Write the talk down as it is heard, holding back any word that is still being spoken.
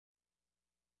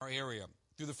Our area.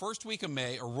 Through the first week of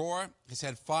May, Aurora has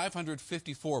had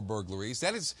 554 burglaries.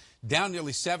 That is down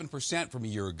nearly 7% from a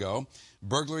year ago.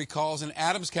 Burglary calls in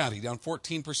Adams County down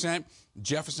 14%.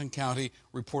 Jefferson County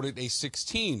reported a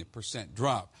 16%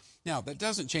 drop. Now, that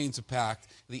doesn't change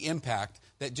the impact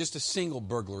that just a single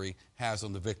burglary has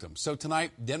on the victim. So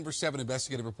tonight, Denver 7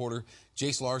 investigative reporter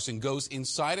Jace Larson goes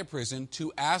inside a prison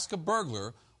to ask a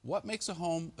burglar what makes a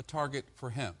home a target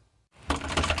for him.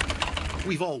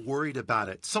 We've all worried about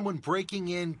it. Someone breaking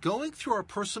in, going through our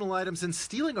personal items and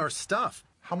stealing our stuff.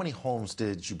 How many homes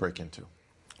did you break into?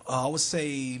 I would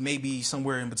say maybe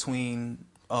somewhere in between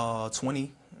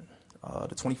 20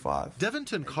 to 25. Devin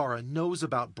Tenkara knows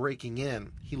about breaking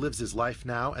in. He lives his life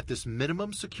now at this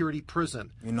minimum security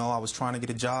prison. You know, I was trying to get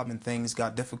a job and things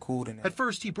got difficult. At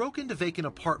first, he broke into vacant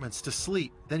apartments to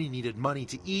sleep. Then he needed money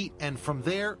to eat, and from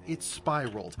there, it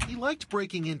spiraled. He liked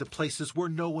breaking into places where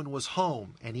no one was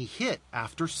home, and he hit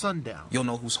after sundown. You'll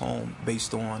know who's home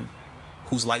based on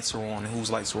whose lights are on and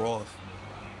whose lights are off.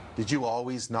 Did you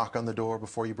always knock on the door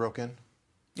before you broke in?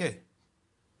 Yeah.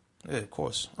 Yeah, of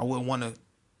course. I wouldn't want to.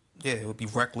 Yeah, it would be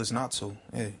reckless not to.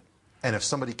 Yeah. And if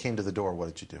somebody came to the door, what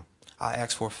did you do? I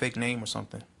asked for a fake name or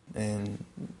something and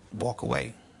walk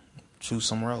away, choose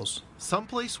somewhere else.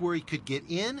 Someplace where he could get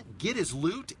in, get his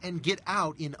loot, and get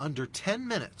out in under 10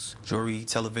 minutes. Jewelry,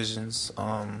 televisions,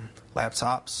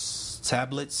 laptops,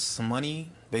 tablets, some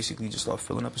money. Basically just start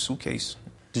filling up a suitcase.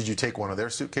 Did you take one of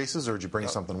their suitcases or did you bring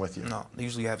something with you? No, they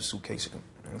usually have a suitcase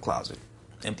in the closet.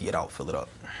 Empty it out, fill it up.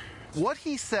 What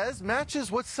he says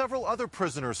matches what several other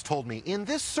prisoners told me in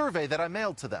this survey that I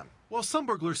mailed to them. While some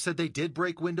burglars said they did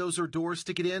break windows or doors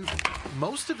to get in,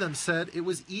 most of them said it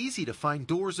was easy to find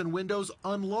doors and windows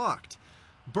unlocked.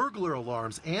 Burglar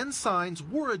alarms and signs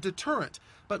were a deterrent,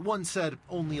 but one said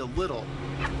only a little.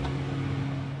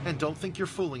 And don't think you're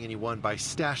fooling anyone by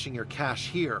stashing your cash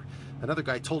here. Another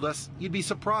guy told us you'd be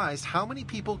surprised how many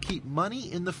people keep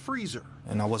money in the freezer.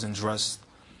 And I wasn't dressed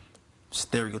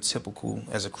stereotypical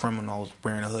as a criminal. I was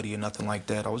wearing a hoodie or nothing like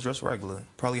that. I was dressed regular.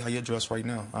 Probably how you're dressed right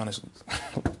now, honestly.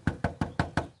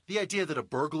 The idea that a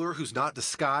burglar who's not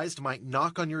disguised might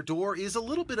knock on your door is a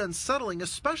little bit unsettling,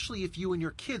 especially if you and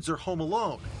your kids are home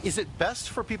alone. Is it best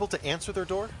for people to answer their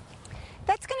door?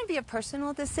 That's going to be a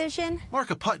personal decision.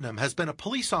 Marka Putnam has been a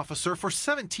police officer for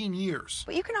 17 years.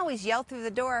 But you can always yell through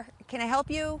the door, "Can I help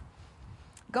you?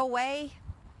 Go away.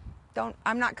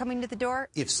 I'm not coming to the door."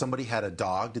 If somebody had a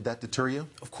dog, did that deter you?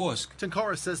 Of course.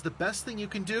 Tenkara says the best thing you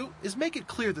can do is make it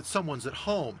clear that someone's at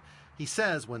home. He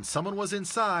says when someone was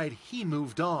inside, he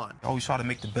moved on. I always try to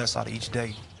make the best out of each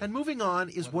day. And moving on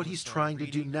is what he's trying to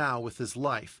do now with his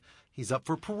life. He's up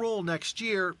for parole next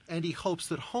year, and he hopes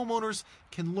that homeowners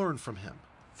can learn from him.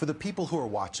 For the people who are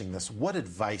watching this, what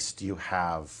advice do you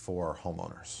have for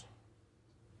homeowners?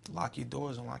 Lock your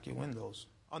doors and lock your windows.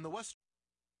 On the West.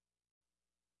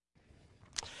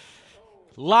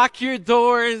 Lock your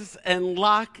doors and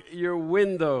lock your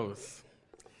windows.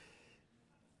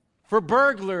 For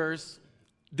burglars,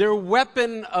 their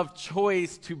weapon of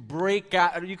choice to break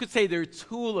out, or you could say their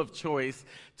tool of choice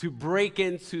to break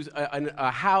into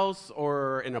a house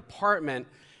or an apartment,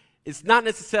 is not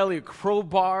necessarily a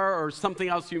crowbar or something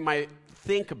else you might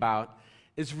think about.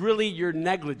 It's really your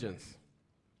negligence.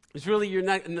 It's really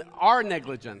our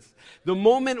negligence. The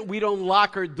moment we don't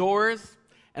lock our doors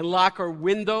and lock our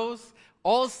windows,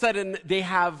 all of a sudden they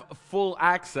have full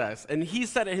access. And he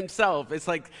said it himself. It's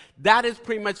like that is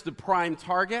pretty much the prime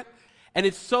target. And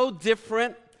it's so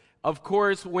different, of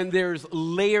course, when there's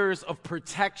layers of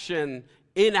protection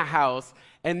in a house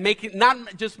and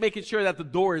not just making sure that the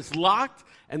door is locked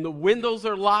and the windows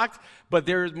are locked, but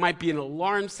there might be an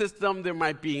alarm system. There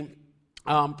might be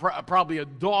probably a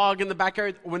dog in the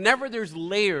backyard. Whenever there's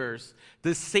layers,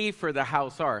 the safer the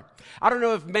house are. I don't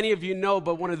know if many of you know,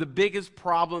 but one of the biggest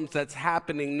problems that's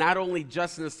happening, not only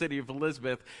just in the city of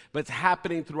Elizabeth, but it's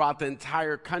happening throughout the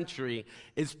entire country,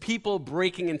 is people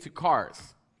breaking into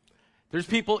cars. There's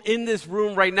people in this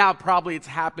room right now, probably it's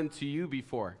happened to you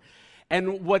before.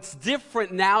 And what's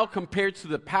different now compared to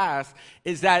the past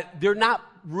is that they're not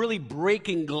really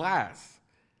breaking glass.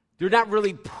 They're not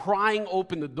really prying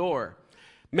open the door.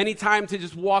 Many times they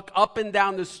just walk up and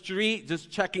down the street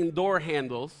just checking door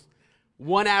handles,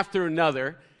 one after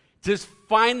another, just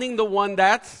finding the one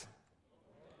that's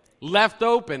left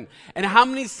open. And how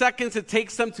many seconds it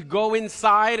takes them to go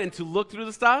inside and to look through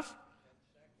the stuff?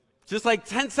 Just like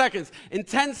 10 seconds. In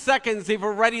 10 seconds, they've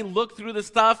already looked through the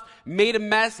stuff, made a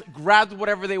mess, grabbed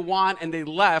whatever they want, and they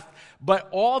left. But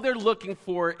all they're looking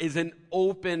for is an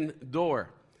open door.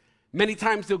 Many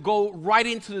times they'll go right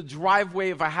into the driveway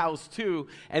of a house too,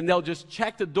 and they'll just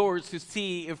check the doors to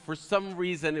see if for some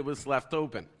reason it was left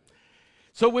open.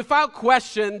 So without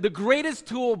question, the greatest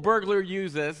tool a burglar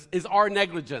uses is our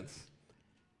negligence.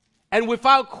 And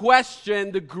without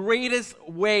question, the greatest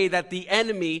way that the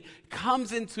enemy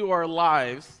comes into our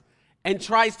lives and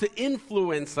tries to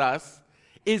influence us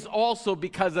is also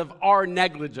because of our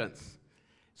negligence.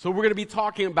 So we're going to be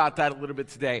talking about that a little bit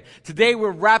today. Today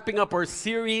we're wrapping up our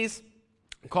series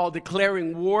called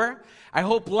Declaring War. I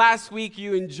hope last week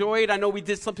you enjoyed. I know we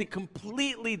did something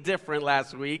completely different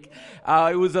last week.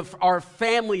 It was our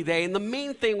family day, and the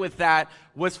main thing with that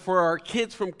was for our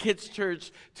kids from Kids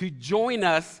Church to join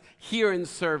us here in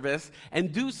service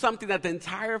and do something that the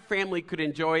entire family could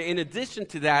enjoy. In addition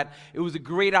to that, it was a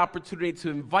great opportunity to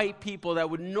invite people that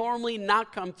would normally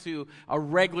not come to a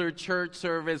regular church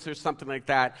service or something like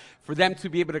that, for them to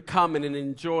be able to come and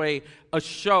enjoy a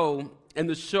show. And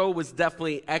the show was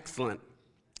definitely excellent.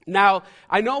 Now,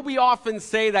 I know we often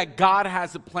say that God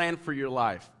has a plan for your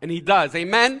life, and He does.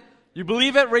 Amen? You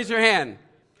believe it? Raise your hand.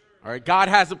 All right, God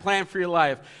has a plan for your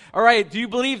life. All right, do you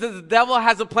believe that the devil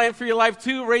has a plan for your life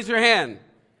too? Raise your hand.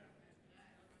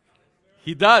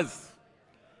 He does.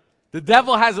 The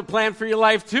devil has a plan for your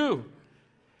life too.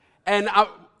 And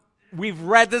we've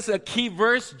read this, a key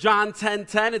verse, John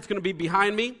 10:10. It's going to be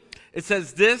behind me. It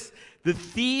says this: the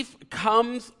thief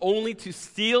comes only to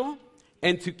steal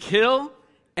and to kill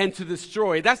and to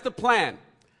destroy. That's the plan.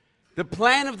 The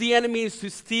plan of the enemy is to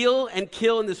steal and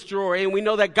kill and destroy. And we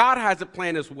know that God has a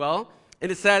plan as well. And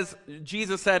it says,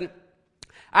 Jesus said,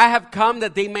 I have come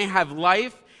that they may have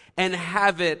life and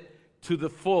have it to the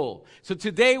full. So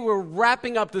today we're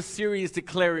wrapping up the series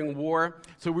Declaring War.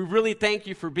 So we really thank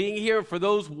you for being here. And for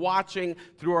those watching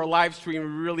through our live stream, we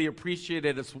really appreciate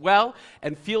it as well.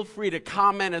 And feel free to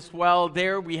comment as well.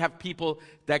 There we have people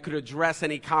that could address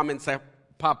any comments that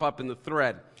pop up in the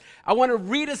thread. I want to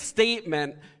read a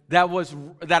statement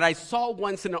that I saw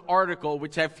once in an article,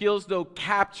 which I feel as though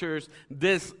captures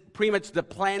this, pretty much the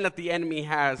plan that the enemy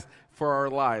has for our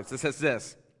lives. It says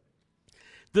this: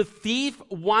 the thief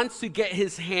wants to get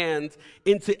his hands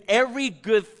into every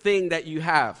good thing that you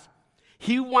have.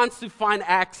 He wants to find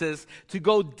access to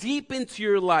go deep into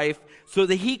your life so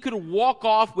that he could walk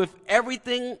off with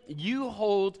everything you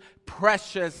hold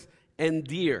precious and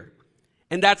dear.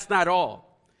 And that's not all.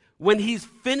 When he's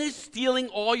finished stealing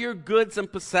all your goods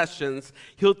and possessions,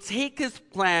 he'll take his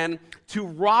plan to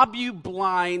rob you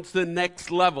blind to the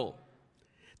next level.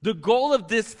 The goal of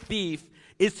this thief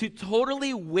is to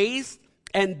totally waste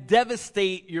and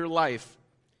devastate your life,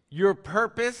 your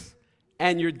purpose,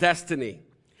 and your destiny.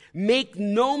 Make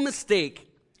no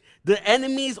mistake, the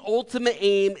enemy's ultimate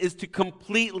aim is to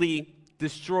completely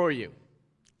destroy you.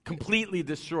 Completely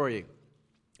destroy you.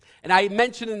 And I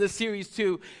mentioned in the series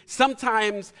too,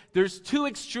 sometimes there's two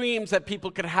extremes that people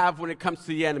could have when it comes to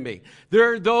the enemy.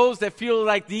 There are those that feel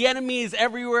like the enemy is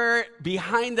everywhere,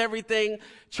 behind everything,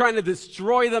 trying to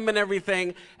destroy them and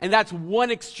everything, and that's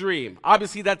one extreme.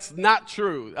 Obviously, that's not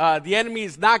true. The enemy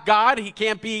is not God. He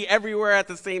can't be everywhere at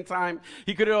the same time.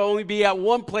 He could only be at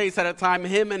one place at a time,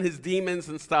 him and his demons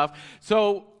and stuff.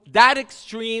 So that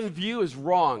extreme view is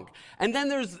wrong. And then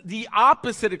there's the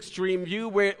opposite extreme view,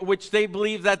 which they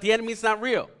believe that the enemy is not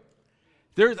real.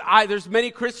 There's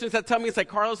many Christians that tell me, it's like,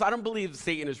 Carlos, I don't believe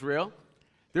Satan is real.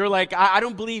 They're like, I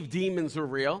don't believe demons are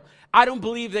real. I don't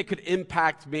believe they could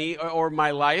impact me or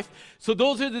my life. So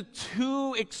those are the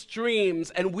two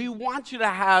extremes, and we want you to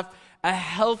have a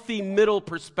healthy middle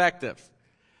perspective.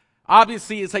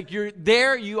 Obviously, it's like you're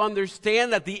there, you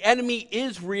understand that the enemy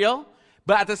is real.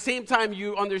 But at the same time,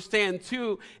 you understand,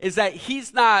 too, is that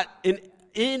he's not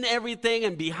in everything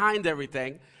and behind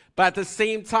everything. But at the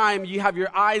same time, you have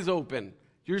your eyes open,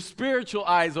 your spiritual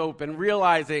eyes open,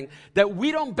 realizing that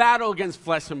we don't battle against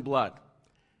flesh and blood.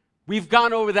 We've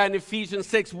gone over that in Ephesians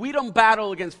 6. We don't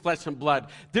battle against flesh and blood.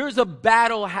 There's a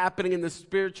battle happening in the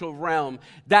spiritual realm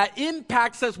that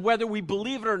impacts us whether we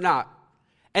believe it or not.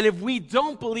 And if we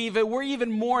don't believe it, we're even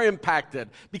more impacted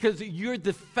because you're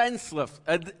defenseless.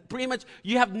 Pretty much,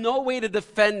 you have no way to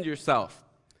defend yourself.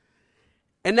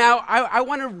 And now, I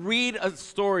want to read a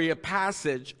story, a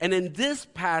passage. And in this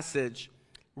passage,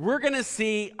 we're going to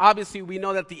see, obviously, we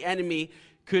know that the enemy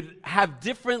could have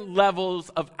different levels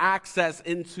of access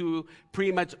into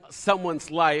pretty much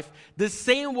someone's life, the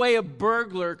same way a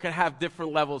burglar could have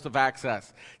different levels of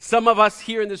access. Some of us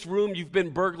here in this room, you've been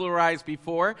burglarized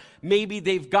before. Maybe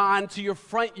they've gone to your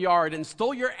front yard and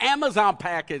stole your Amazon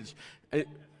package.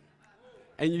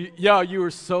 And you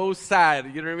were so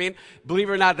sad. You know what I mean? Believe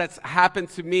it or not, that's happened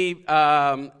to me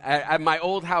at my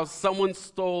old house. Someone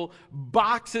stole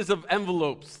boxes of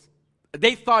envelopes.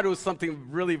 They thought it was something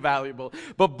really valuable,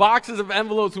 but boxes of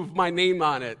envelopes with my name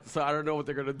on it. So I don't know what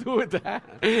they're going to do with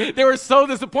that. They were so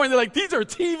disappointed. They're like, these are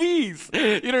TVs.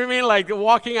 You know what I mean? Like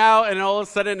walking out and all of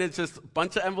a sudden it's just a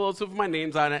bunch of envelopes with my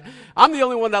names on it. I'm the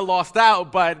only one that lost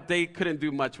out, but they couldn't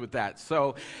do much with that.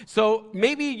 So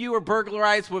maybe you were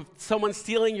burglarized with someone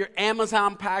stealing your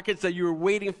Amazon package that you were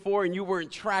waiting for and you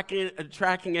weren't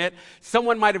tracking it.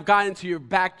 Someone might have gotten into your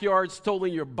backyard,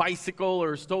 stolen your bicycle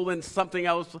or stolen something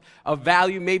else of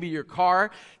value, maybe your car.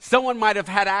 Someone might have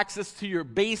had access to your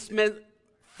basement,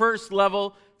 first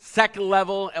level, second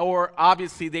level, or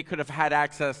obviously they could have had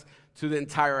access to the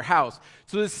entire house.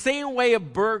 So the same way a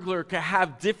burglar could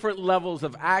have different levels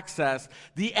of access,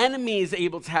 the enemy is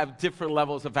able to have different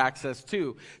levels of access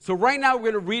too. So right now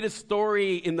we're going to read a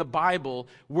story in the Bible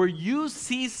where you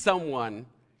see someone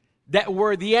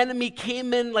where the enemy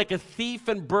came in like a thief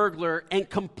and burglar and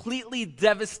completely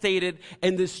devastated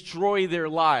and destroyed their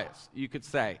lives, you could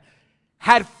say.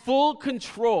 Had full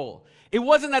control. It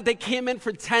wasn't that they came in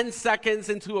for 10 seconds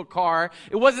into a car.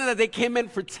 It wasn't that they came in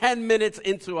for 10 minutes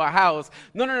into a house.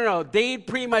 No. They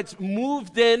pretty much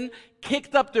moved in,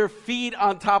 kicked up their feet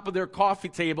on top of their coffee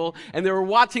table, and they were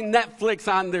watching Netflix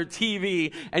on their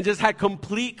TV and just had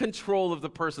complete control of the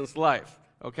person's life,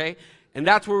 okay? And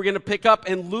that's where we're going to pick up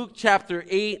in Luke chapter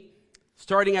 8,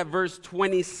 starting at verse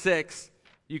 26.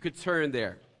 You could turn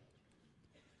there.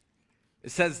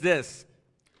 It says this.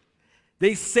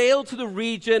 They sailed to the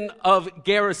region of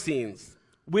Gerasenes,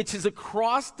 which is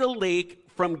across the lake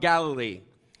from Galilee.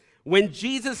 When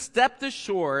Jesus stepped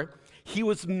ashore, he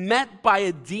was met by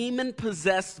a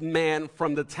demon-possessed man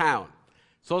from the town.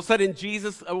 So all of a sudden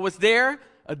Jesus was there,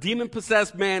 a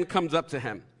demon-possessed man comes up to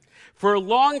him. For a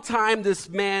long time, this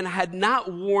man had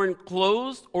not worn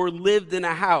clothes or lived in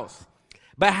a house,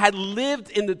 but had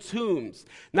lived in the tombs.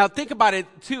 Now think about it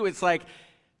too. It's like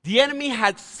the enemy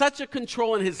had such a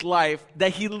control in his life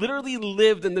that he literally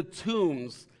lived in the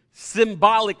tombs,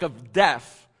 symbolic of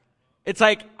death. It's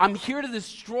like, I'm here to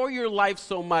destroy your life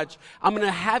so much, I'm going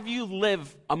to have you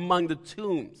live among the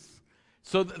tombs.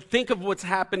 So think of what's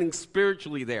happening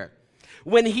spiritually there.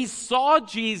 When he saw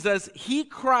Jesus, he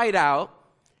cried out,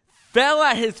 fell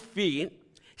at his feet,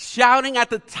 shouting at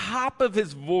the top of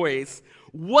his voice,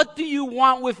 "What do you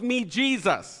want with me,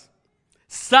 Jesus,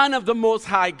 Son of the Most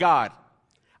High God?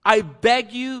 I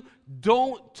beg you,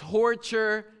 don't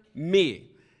torture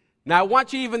me." Now, I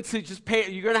want you even to just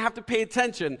you're going to have to pay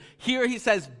attention. Here he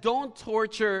says, don't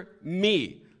torture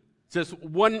me. Just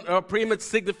one, pretty much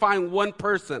signifying one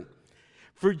person.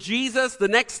 For Jesus, the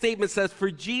next statement says,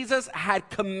 for Jesus had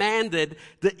commanded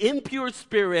the impure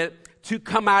spirit to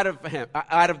come out of him,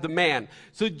 out of the man.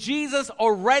 So Jesus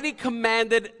already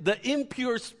commanded the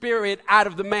impure spirit out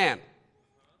of the man.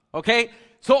 Okay?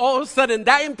 So all of a sudden,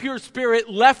 that impure spirit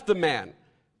left the man.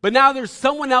 But now there's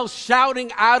someone else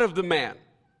shouting out of the man.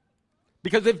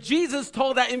 Because if Jesus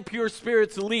told that impure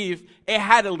spirit to leave, it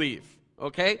had to leave.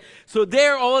 Okay? So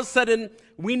there, all of a sudden,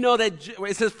 we know that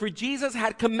it says, for Jesus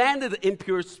had commanded the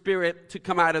impure spirit to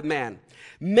come out of man.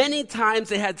 Many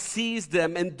times it had seized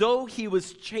him, and though he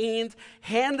was chained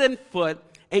hand and foot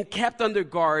and kept under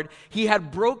guard, he had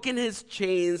broken his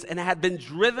chains and had been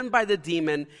driven by the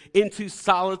demon into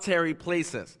solitary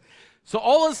places. So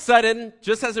all of a sudden,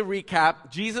 just as a recap,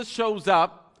 Jesus shows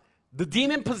up, the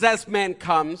demon-possessed man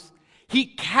comes, he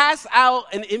casts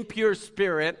out an impure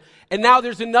spirit, and now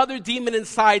there's another demon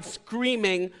inside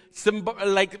screaming,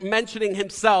 like mentioning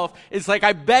himself. It's like,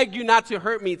 I beg you not to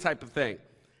hurt me type of thing.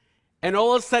 And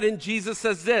all of a sudden, Jesus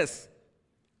says this,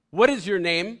 what is your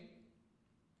name?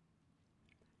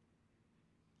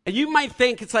 And you might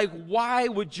think, it's like, why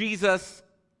would Jesus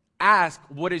ask,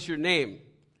 what is your name?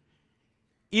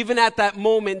 Even at that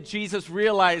moment, Jesus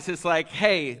realized it's like,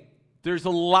 hey, there's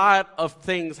a lot of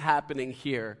things happening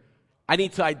here. I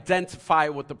need to identify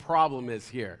what the problem is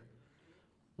here.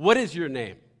 What is your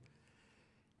name?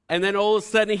 And then all of a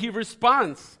sudden he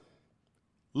responds,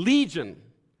 Legion.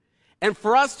 And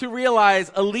for us to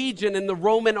realize a legion in the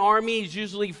Roman army is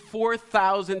usually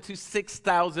 4,000 to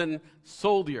 6,000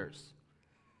 soldiers.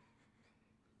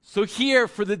 So here,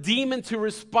 for the demon to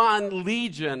respond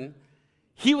legion,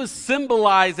 he was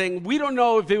symbolizing, we don't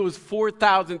know if it was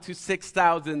 4,000 to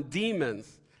 6,000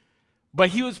 demons, but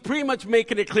he was pretty much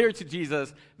making it clear to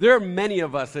Jesus, there are many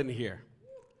of us in here.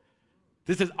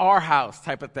 This is our house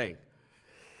type of thing.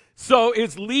 So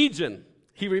it's legion,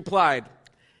 he replied.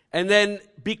 And then,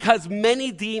 because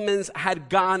many demons had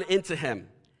gone into him,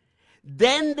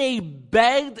 then they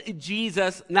begged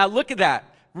Jesus. Now look at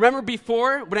that. Remember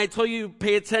before when I told you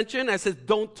pay attention? I said,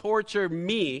 don't torture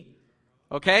me.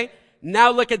 Okay?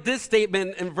 Now look at this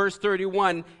statement in verse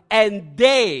 31. And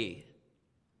they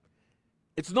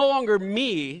It's no longer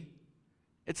me.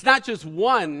 It's not just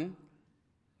one.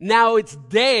 Now it's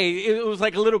they. It was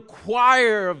like a little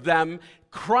choir of them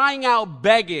crying out,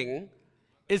 begging.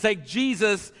 It's like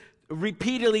Jesus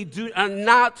repeatedly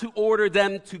not to order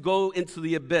them to go into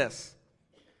the abyss.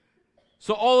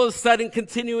 So all of a sudden,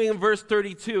 continuing in verse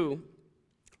 32,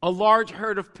 a large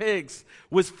herd of pigs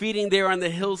was feeding there on the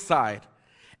hillside.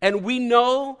 And we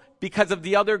know, because of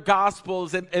the other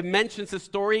Gospels, it mentions the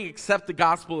story except the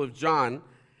Gospel of John,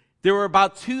 there were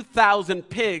about 2,000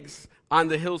 pigs on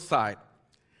the hillside.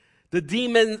 The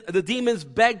demons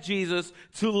begged Jesus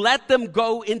to let them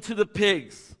go into the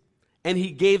pigs, and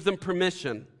he gave them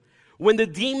permission. When the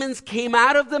demons came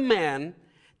out of the man,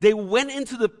 they went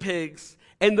into the pigs,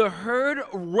 and the herd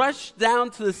rushed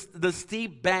down to the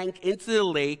steep bank into the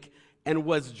lake and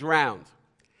was drowned.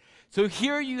 So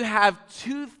here you have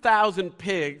 2,000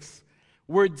 pigs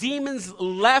where demons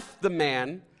left the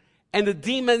man, and the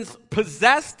demons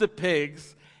possessed the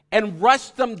pigs and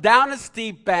rushed them down a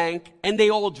steep bank, and they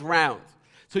all drowned.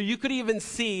 So you could even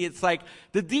see, it's like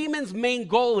the demon's main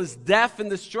goal is death and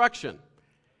destruction.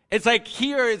 It's like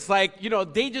here, it's like,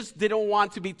 they just didn't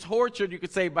want to be tortured, you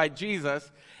could say, by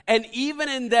Jesus. And even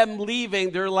in them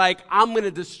leaving, they're like, I'm going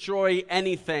to destroy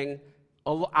anything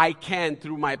I can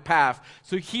through my path.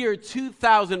 So here,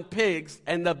 2,000 pigs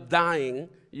end up dying,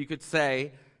 you could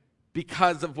say,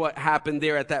 because of what happened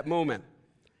there at that moment.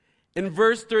 In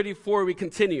verse 34, we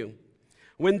continue.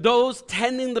 When those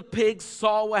tending the pigs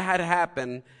saw what had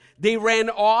happened, they ran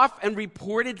off and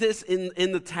reported this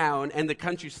in the town and the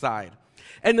countryside.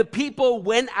 And the people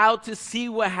went out to see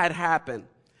what had happened.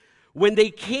 When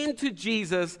they came to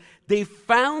Jesus, they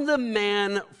found the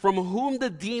man from whom the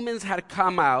demons had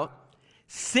come out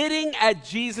sitting at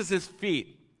Jesus'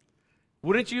 feet.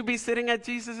 Wouldn't you be sitting at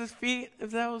Jesus' feet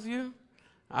if that was you?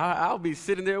 I'll be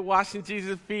sitting there washing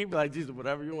Jesus' feet, be like, Jesus,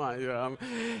 whatever you want.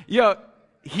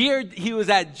 Here he was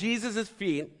at Jesus'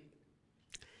 feet,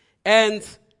 and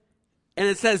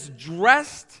it says,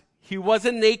 dressed, he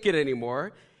wasn't naked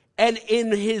anymore, and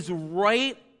in his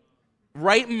right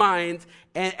mind,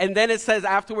 and then it says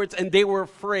afterwards, and they were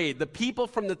afraid. The people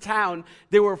from the town,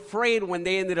 they were afraid when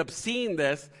they ended up seeing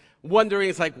this, wondering,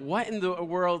 it's like, what in the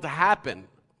world happened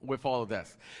with all of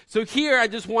this? So here, I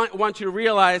just want you to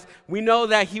realize, we know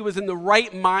that he was in the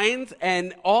right mind,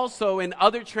 and also in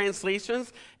other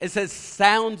translations, it says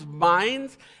sound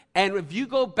mind. And if you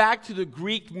go back to the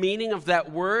Greek meaning of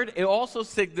that word, it also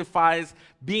signifies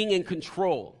being in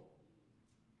control.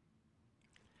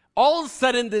 All of a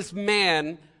sudden, this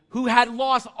man who had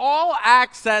lost all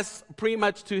access pretty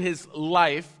much to his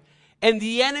life, and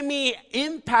the enemy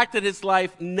impacted his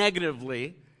life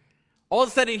negatively, all of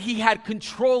a sudden he had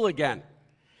control again.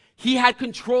 He had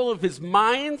control of his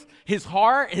mind, his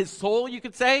heart, his soul, you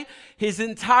could say. His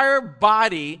entire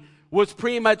body was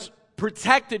pretty much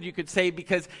protected, you could say,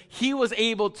 because he was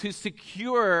able to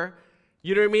secure,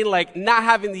 you know what I mean, like not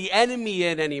having the enemy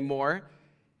in anymore.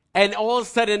 And all of a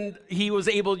sudden, he was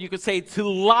able, you could say, to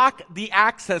lock the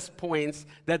access points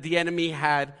that the enemy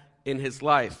had in his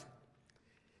life.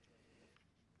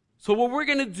 So what we're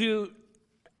going to do,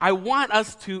 I want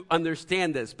us to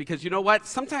understand this, because you know what?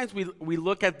 Sometimes we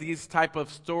look at these type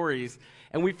of stories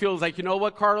and we feel like, you know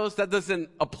what, Carlos, that doesn't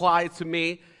apply to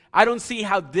me. I don't see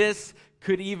how this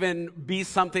could even be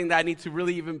something that I need to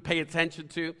really even pay attention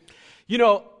to.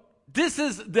 This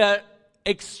is the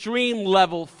extreme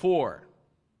level 4.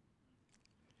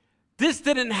 This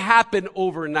didn't happen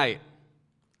overnight.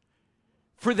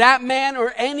 For that man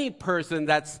or any person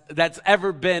that's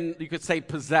ever been, you could say,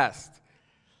 possessed,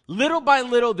 little by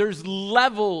little, there's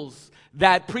levels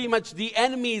that pretty much the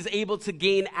enemy is able to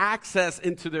gain access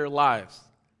into their lives.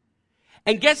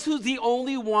 And guess who's the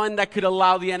only one that could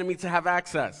allow the enemy to have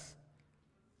access?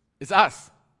 It's us.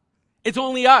 It's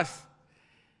only us.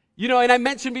 And I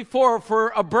mentioned before,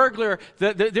 for a burglar,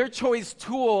 their choice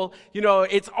tool,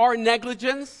 it's our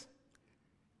negligence.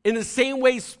 In the same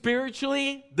way,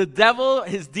 spiritually, the devil,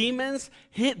 his demons,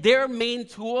 their main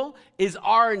tool is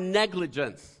our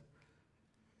negligence.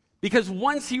 Because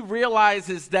once he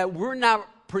realizes that we're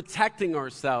not protecting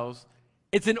ourselves,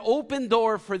 it's an open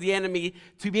door for the enemy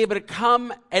to be able to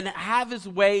come and have his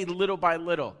way little by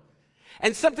little.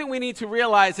 And something we need to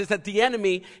realize is that the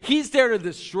enemy, he's there to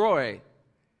destroy.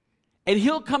 And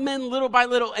he'll come in little by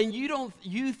little, and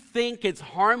you think it's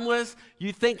harmless,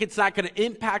 you think it's not going to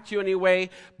impact you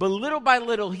anyway, but little by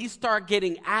little, he starts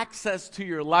getting access to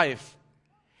your life.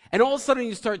 And all of a sudden,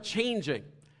 you start changing.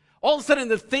 All of a sudden,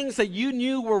 the things that you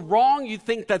knew were wrong, you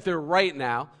think that they're right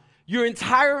now. Your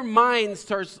entire mind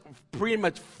starts pretty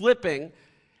much flipping.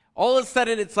 All of a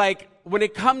sudden, it's like when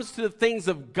it comes to the things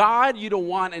of God, you don't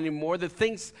want anymore. The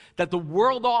things that the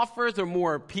world offers are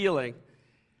more appealing.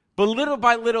 But little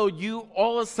by little, you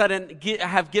all of a sudden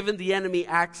have given the enemy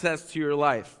access to your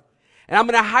life. And I'm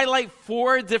going to highlight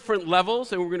 4 different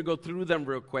levels, and we're going to go through them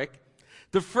real quick.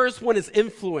 The first one is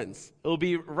influence. It'll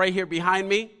be right here behind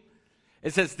me.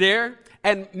 It says there.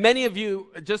 And many of you,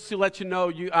 just to let you know,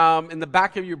 you in the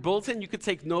back of your bulletin, you could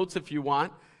take notes if you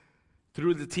want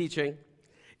through the teaching.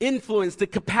 Influence, the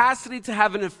capacity to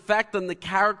have an effect on the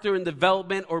character and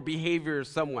development or behavior of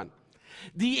someone.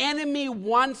 The enemy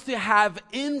wants to have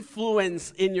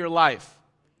influence in your life.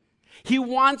 He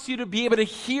wants you to be able to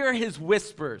hear his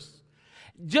whispers.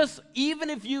 Just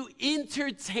even if you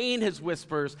entertain his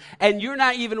whispers and you're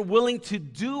not even willing to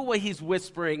do what he's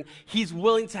whispering, he's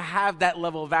willing to have that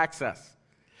level of access.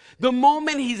 The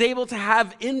moment he's able to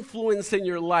have influence in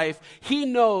your life, he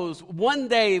knows one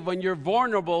day when you're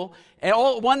vulnerable, and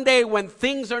one day when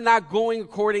things are not going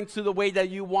according to the way that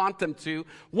you want them to,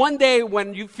 one day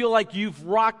when you feel like you've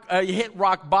hit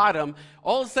rock bottom,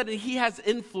 all of a sudden he has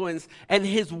influence, and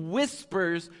his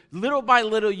whispers, little by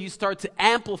little, you start to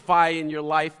amplify in your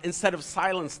life instead of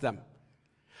silence them.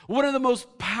 One of the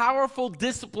most powerful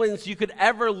disciplines you could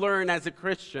ever learn as a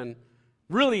Christian,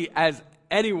 really as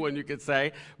anyone you could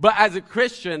say, but as a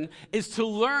Christian, is to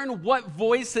learn what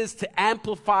voices to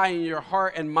amplify in your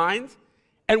heart and mind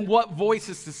and what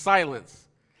voices to silence.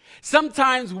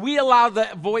 Sometimes we allow the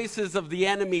voices of the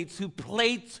enemy to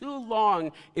play too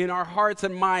long in our hearts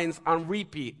and minds on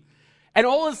repeat. And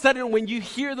all of a sudden, when you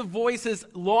hear the voices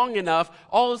long enough,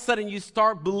 all of a sudden you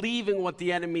start believing what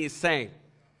the enemy is saying.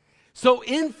 So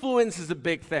influence is a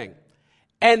big thing.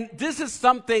 And this is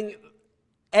something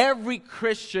every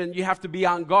Christian, you have to be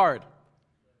on guard.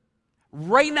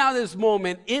 Right now, this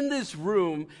moment, in this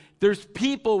room, there's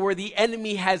people where the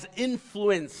enemy has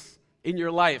influence in your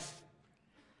life.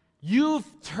 You've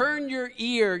turned your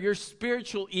ear, your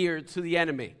spiritual ear, to the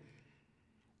enemy.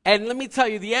 And let me tell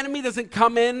you, the enemy doesn't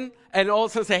come in and all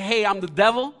of a sudden say, hey, I'm the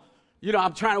devil. You know,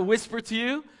 I'm trying to whisper to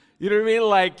you. You know what I mean?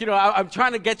 Like, you know, I'm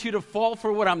trying to get you to fall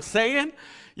for what I'm saying.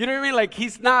 You know what I mean? Like,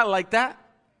 he's not like that.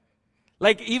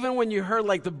 Like, even when you heard,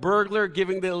 like, the burglar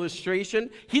giving the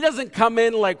illustration, he doesn't come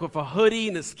in, like, with a hoodie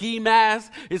and a ski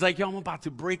mask. He's like, yo, I'm about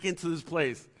to break into this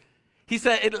place. He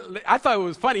said, I thought it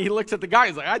was funny. He looks at the guy.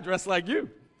 He's like, I dress like you.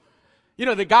 You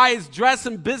know, the guy is dressed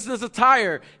in business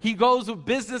attire. He goes with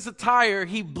business attire.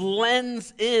 He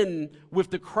blends in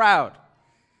with the crowd.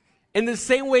 In the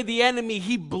same way, the enemy,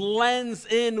 he blends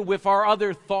in with our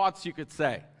other thoughts, you could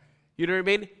say. You know what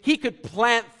I mean? He could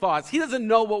plant thoughts. He doesn't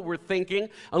know what we're thinking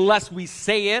unless we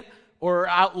say it or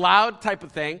out loud type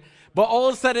of thing. But all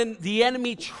of a sudden, the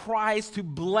enemy tries to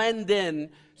blend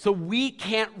in so we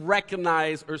can't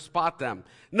recognize or spot them.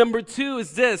 Number 2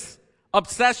 is this,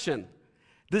 obsession.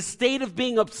 The state of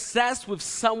being obsessed with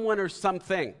someone or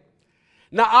something.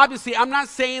 Now, obviously, I'm not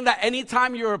saying that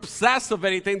anytime you're obsessed with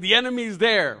anything, the enemy's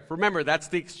there. Remember, that's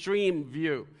the extreme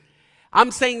view.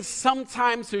 I'm saying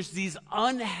sometimes there's these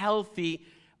unhealthy,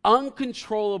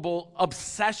 uncontrollable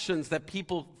obsessions that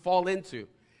people fall into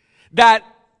that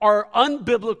are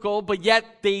unbiblical, but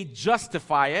yet they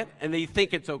justify it and they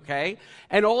think it's okay.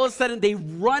 And all of a sudden they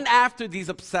run after these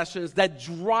obsessions that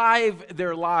drive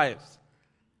their lives.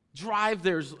 Drive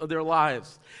their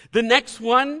lives. The next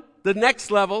one, the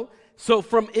next level, so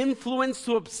from influence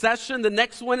to obsession, the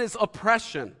next one is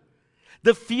oppression.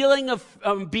 The feeling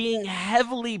of being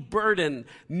heavily burdened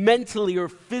mentally or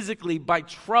physically by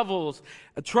troubles,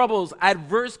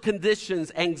 adverse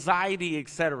conditions, anxiety,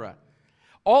 etc.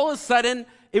 All of a sudden,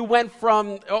 it went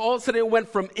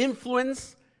from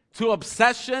influence to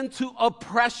obsession to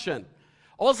oppression.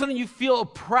 All of a sudden, you feel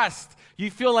oppressed. You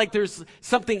feel like there's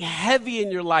something heavy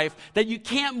in your life that you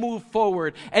can't move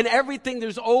forward. And everything,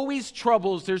 there's always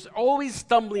troubles. There's always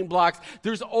stumbling blocks.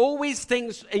 There's always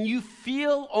things, and you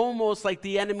feel almost like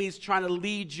the enemy's trying to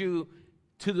lead you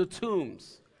to the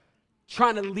tombs.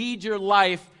 Trying to lead your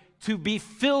life to be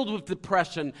filled with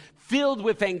depression, filled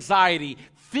with anxiety,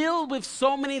 filled with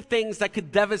so many things that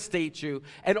could devastate you.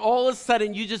 And all of a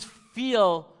sudden, you just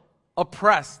feel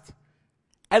oppressed.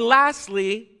 And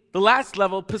lastly, the last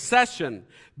level, possession,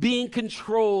 being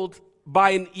controlled by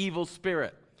an evil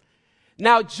spirit.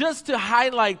 Now, just to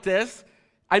highlight this,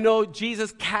 I know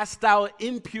Jesus cast out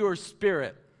impure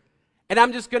spirit. And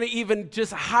I'm just going to even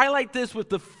just highlight this with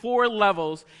the 4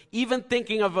 levels, even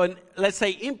thinking of let's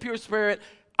say, impure spirit,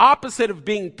 opposite of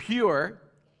being pure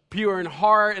in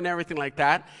heart and everything like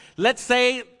that. Let's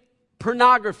say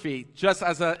Pornography, just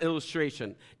as an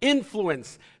illustration.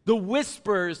 Influence, the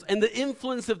whispers and the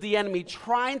influence of the enemy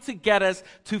trying to get us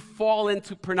to fall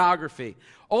into pornography.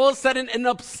 All of a sudden, an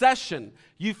obsession.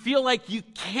 You feel like you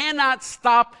cannot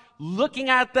stop looking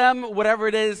at them, whatever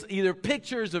it is, either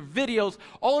pictures or videos.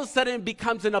 All of a sudden, it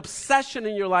becomes an obsession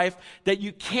in your life that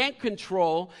you can't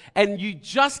control, and you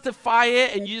justify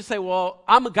it, and you just say, well,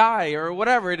 I'm a guy, or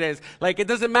whatever it is. Like, it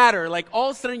doesn't matter. Like,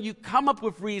 all of a sudden, you come up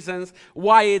with reasons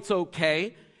why it's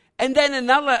okay. And then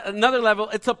another level,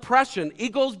 it's oppression.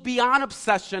 It goes beyond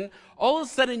obsession. All of a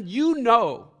sudden, you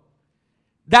know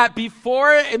that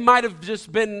before it might have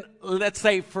just been, let's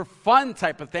say, for fun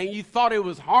type of thing, you thought it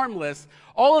was harmless,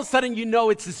 all of a sudden you know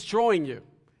it's destroying you.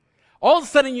 All of a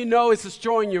sudden you know it's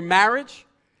destroying your marriage.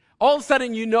 All of a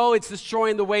sudden you know it's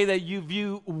destroying the way that you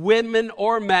view women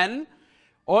or men.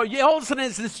 Or all of a sudden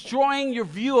it's destroying your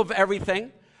view of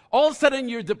everything. All of a sudden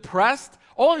you're depressed.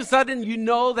 All of a sudden you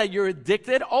know that you're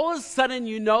addicted. All of a sudden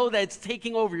you know that it's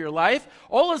taking over your life.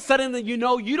 All of a sudden that you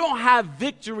know you don't have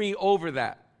victory over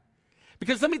that.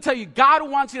 Because let me tell you, God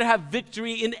wants you to have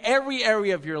victory in every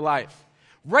area of your life.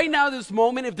 Right now, this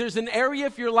moment, if there's an area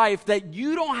of your life that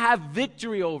you don't have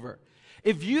victory over,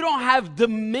 if you don't have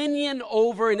dominion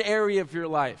over an area of your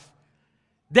life,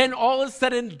 then all of a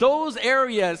sudden, those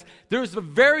areas, there's a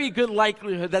very good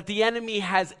likelihood that the enemy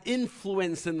has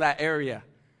influence in that area.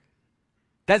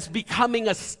 That's becoming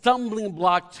a stumbling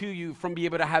block to you from being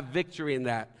able to have victory in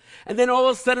that. And then all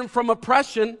of a sudden, from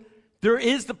oppression, there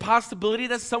is the possibility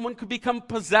that someone could become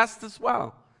possessed as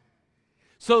well.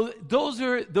 So those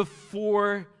are the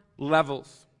 4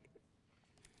 levels.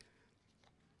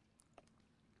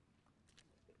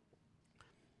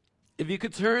 If you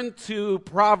could turn to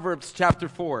Proverbs chapter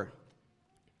 4.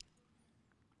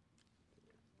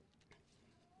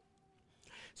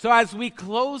 So as we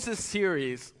close this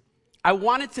series, I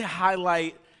wanted to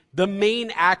highlight the main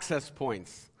access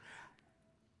points.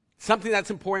 Something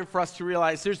that's important for us to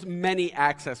realize, there's many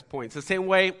access points. The same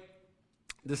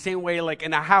way like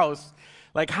in a house,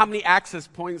 like how many access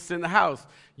points in the house?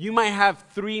 You might have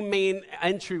 3 main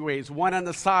entryways, one on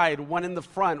the side, one in the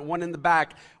front, one in the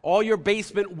back. All your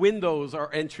basement windows are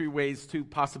entryways to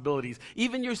possibilities.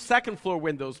 Even your second floor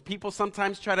windows. People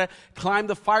sometimes try to climb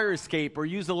the fire escape or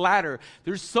use a ladder.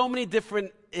 There's so many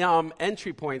different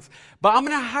entry points. But I'm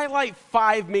going to highlight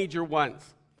 5 major ones.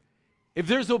 If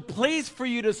there's a place for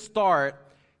you to start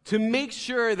to make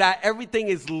sure that everything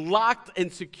is locked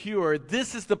and secure,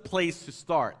 this is the place to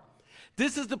start.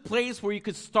 This is the place where you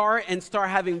could start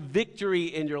having victory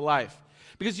in your life.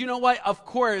 Because you know what? Of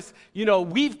course,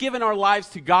 we've given our lives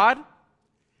to God.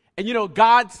 And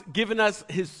God's given us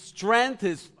His strength,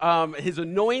 His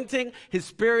anointing, His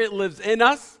Spirit lives in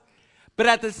us. But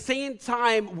at the same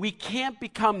time, we can't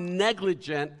become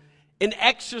negligent in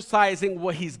exercising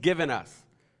what He's given us.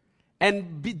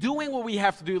 And be doing what we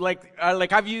have to do, like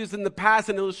I've used in the past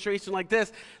an illustration like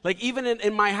this. Like even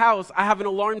in my house, I have an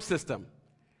alarm system.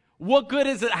 What good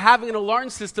is it having an alarm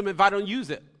system if I don't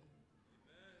use it?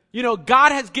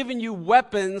 God has given you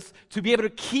weapons to be able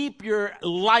to keep your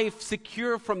life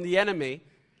secure from the enemy.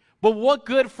 But what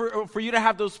good for you to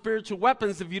have those spiritual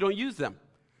weapons if you don't use them?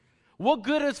 What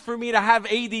good is for me to have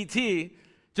ADT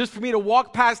just for me to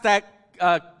walk past that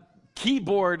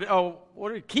keyboard,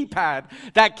 keypad,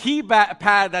 that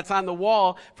keypad that's on the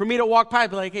wall, for me to walk past,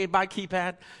 be like, hey, my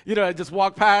keypad, just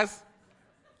walk past.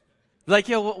 Like,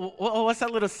 what's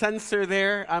that little sensor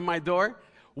there on my door?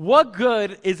 What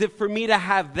good is it for me to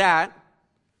have that?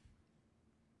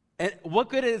 And what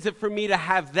good is it for me to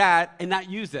have that and not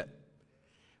use it?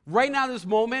 Right now, this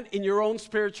moment in your own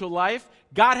spiritual life,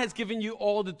 God has given you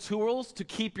all the tools to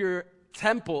keep your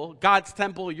temple, God's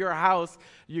temple, your house,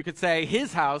 you could say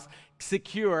His house,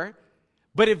 secure.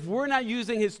 But if we're not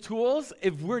using His tools,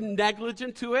 if we're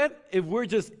negligent to it, if we're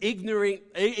just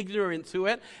ignorant to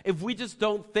it, if we just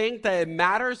don't think that it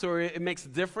matters or it makes a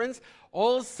difference,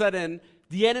 all of a sudden,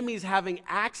 the enemy is having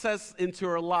access into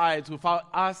our lives without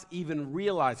us even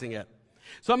realizing it.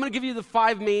 So I'm going to give you the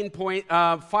 5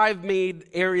 main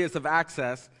areas of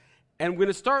access. And we're going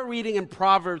to start reading in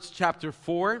Proverbs chapter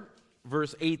 4,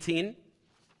 verse 18.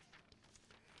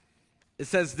 It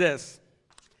says this: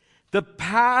 "The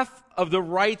path of the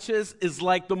righteous is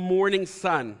like the morning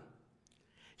sun,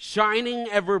 shining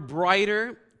ever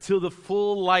brighter till the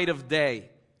full light of day.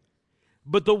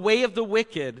 But the way of the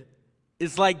wicked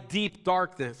is like deep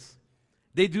darkness.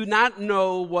 They do not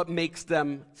know what makes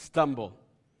them stumble."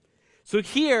 So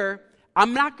here,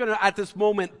 I'm not going to, at this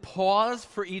moment, pause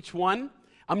for each one.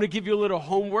 I'm going to give you a little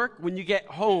homework. When you get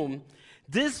home,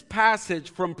 this passage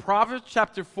from Proverbs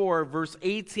chapter 4, verse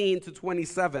 18 to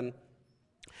 27,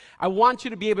 I want you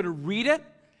to be able to read it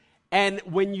And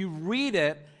when you read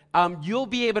it, you'll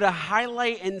be able to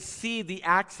highlight and see the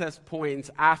access points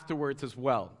afterwards as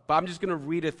well. But I'm just going to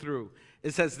read it through.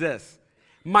 It says this: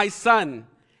 "My son,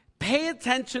 pay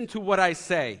attention to what I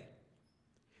say.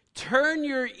 Turn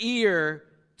your ear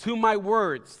to my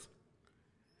words.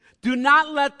 Do not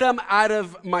let them out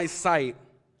of my sight.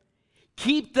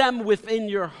 Keep them within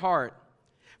your heart,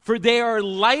 for they are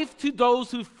life to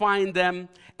those who find them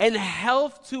and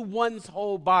health to one's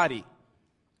whole body.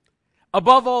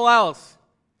 Above all else,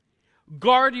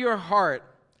 guard your heart,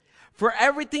 for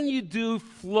everything you do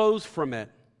flows from it.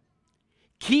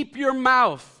 Keep your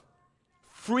mouth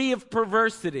free of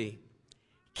perversity.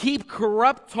 Keep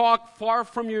corrupt talk far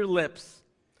from your lips.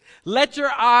 Let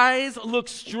your eyes look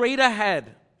straight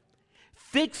ahead.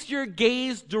 Fix your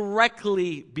gaze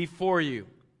directly before you.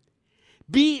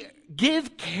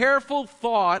 Give careful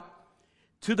thought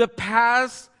to the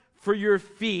paths for your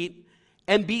feet,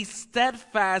 and be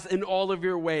steadfast in all of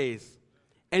your ways.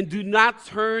 And do not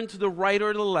turn to the right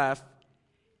or the left.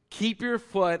 Keep your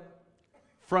foot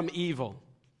from evil."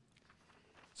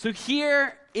 So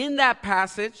here in that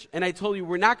passage, and I told you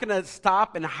we're not going to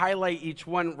stop and highlight each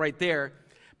one right there,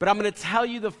 but I'm going to tell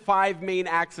you the 5 main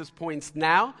access points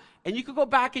now, and you could go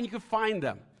back and you could find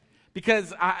them.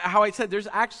 Because how I said, there's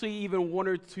actually even 1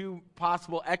 or 2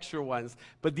 possible extra ones,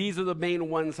 but these are the main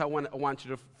ones I want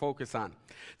you to focus on.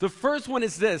 The first one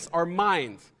is this: our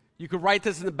mind. You could write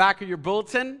this in the back of your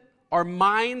bulletin. Our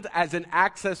mind as an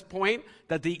access point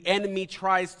that the enemy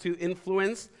tries to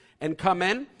influence and come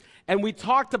in. And we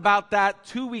talked about that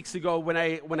 2 weeks ago when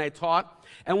I taught.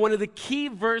 And one of the key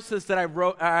verses that I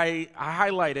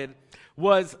highlighted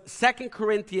was 2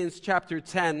 Corinthians chapter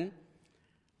 10,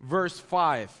 verse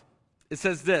 5. It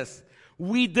says this: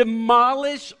 "We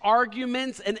demolish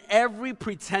arguments and every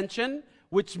pretension,"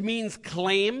 which means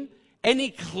claim,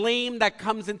 any claim that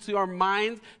comes into our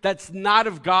minds that's not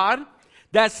of God,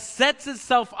 that sets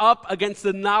itself up against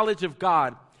the knowledge of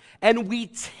God. "And we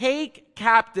take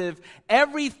captive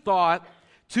every thought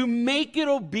to make it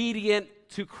obedient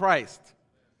to Christ."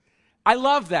 I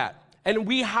love that. And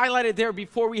we highlighted there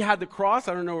before we had the cross.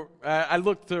 I don't know. I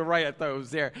looked to the right. I thought it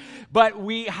was there. But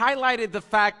we highlighted the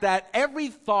fact that every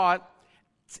thought,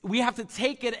 we have to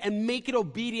take it and make it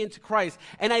obedient to Christ.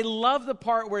 And I love the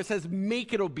part where it says,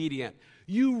 make it obedient.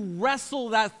 You wrestle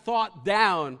that thought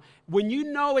down. When you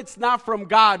know it's not from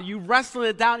God, you wrestle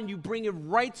it down and you bring it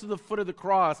right to the foot of the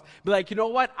cross. Be like, you know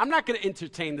what? I'm not going to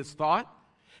entertain this thought.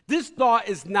 This thought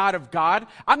is not of God.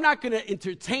 I'm not going to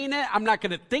entertain it. I'm not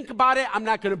going to think about it. I'm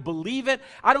not going to believe it.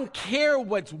 I don't care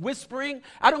what's whispering.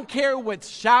 I don't care what's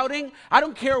shouting. I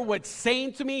don't care what's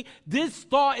saying to me. This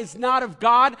thought is not of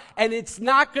God, and it's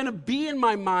not going to be in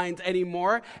my mind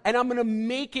anymore, and I'm going to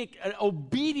make it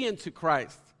obedient to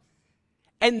Christ.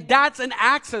 And that's an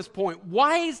access point.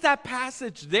 Why is that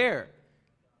passage there?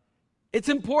 It's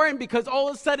important because all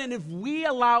of a sudden, if we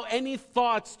allow any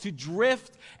thoughts to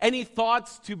drift, any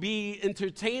thoughts to be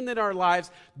entertained in our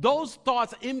lives, those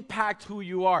thoughts impact who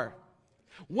you are.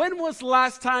 When was the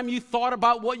last time you thought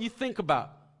about what you think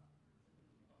about?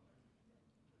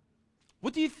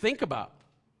 What do you think about?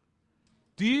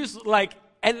 Do you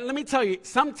and let me tell you,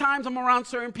 sometimes I'm around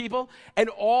certain people, and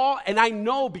I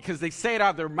know because they say it out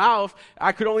of their mouth,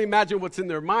 I could only imagine what's in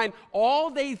their mind.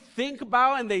 All they think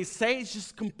about and they say is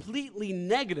just completely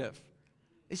negative.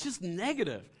 It's just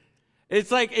negative.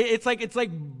 It's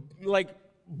like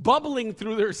bubbling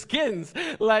through their skins.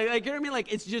 Like you know what I mean?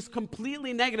 Like it's just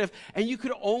completely negative, and you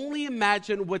could only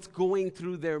imagine what's going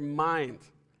through their mind.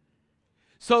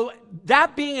 So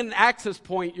that being an access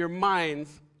point, your mind.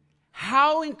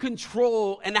 How in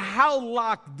control and how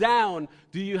locked down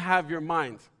do you have your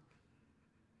mind?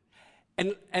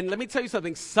 And let me tell you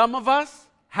something. Some of us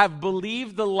have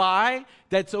believed the lie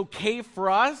that's okay for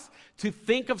us to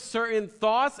think of certain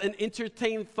thoughts and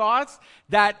entertain thoughts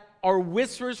that are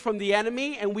whispers from the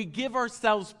enemy, and we give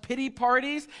ourselves pity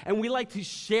parties, and we like to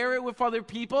share it with other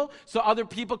people so other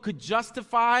people could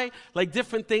justify like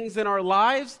different things in our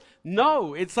lives.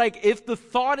 No, it's like if the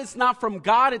thought is not from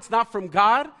God, it's not from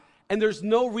God. And there's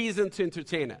no reason to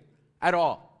entertain it at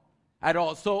all. At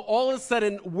all. So all of a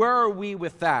sudden, where are we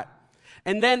with that?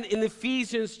 And then in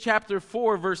Ephesians chapter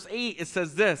 4, verse 8, it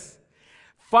says this: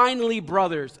 "Finally,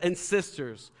 brothers and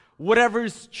sisters, whatever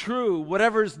is true,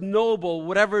 whatever is noble,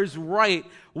 whatever is right,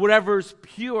 whatever is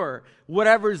pure,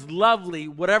 whatever is lovely,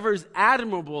 whatever is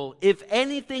admirable, if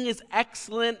anything is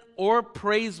excellent or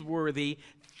praiseworthy,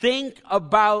 think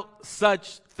about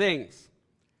such things."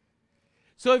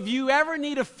 So if you ever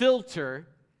need a filter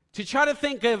to try to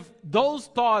think if those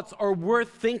thoughts are worth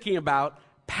thinking about,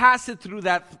 pass it through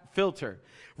that filter.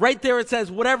 Right there it says,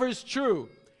 whatever is true.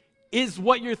 is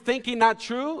what you're thinking not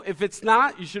true? If it's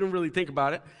not, you shouldn't really think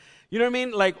about it. You know what I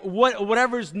mean? Like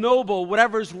whatever's noble,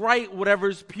 whatever's right,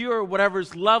 whatever's pure,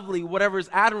 whatever's lovely, whatever's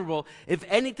admirable, if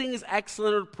anything is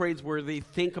excellent or praiseworthy,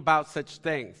 think about such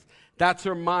things. That's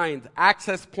our mind.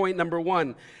 Access point number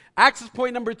 1. Access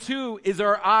point number 2 is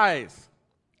our eyes.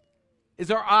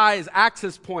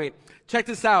 Access point. Check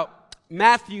this out.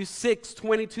 Matthew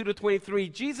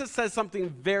 6:22-23. Jesus says something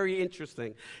very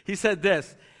interesting. He said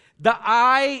this, the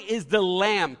eye is the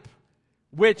lamp,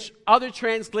 which other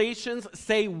translations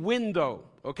say window,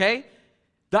 okay?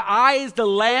 The eye is the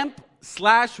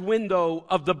lamp/window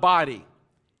of the body.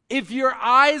 If your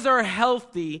eyes are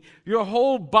healthy, your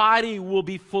whole body will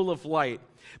be full of light.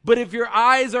 But if your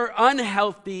eyes are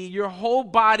unhealthy, your whole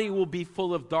body will be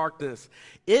full of darkness.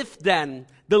 If then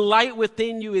the light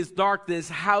within you is darkness,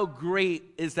 how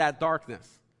great is that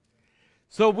darkness?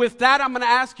 So with that, I'm going to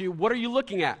ask you, what are you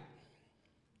looking at?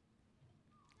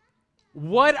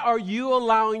 What are you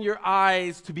allowing your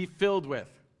eyes to be filled with?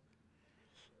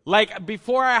 Like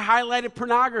before I highlighted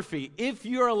pornography, if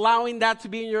you're allowing that to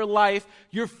be in your life,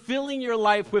 you're filling your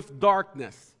life with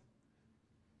darkness.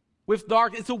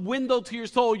 It's a window to your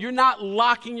soul. You're not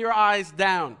locking your eyes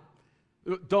down.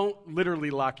 Don't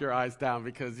literally lock your eyes down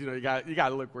because, you got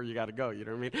to look where you got to go. You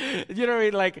know what I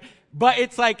mean? Like, but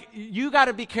it's like you got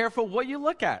to be careful what you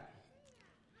look at.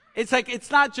 It's like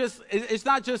it's not just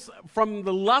from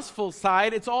the lustful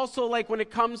side. It's also like when it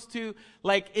comes to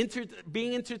like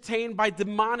being entertained by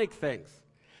demonic things.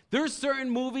 There's certain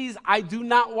movies I do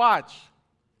not watch.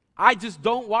 I just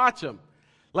don't watch them.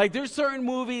 Like there's certain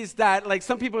movies that like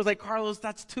some people are like, Carlos,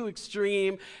 that's too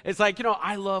extreme. It's like,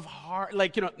 I love horror.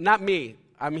 Like, not me.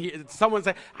 I'm here. Someone's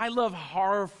like, I love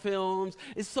horror films.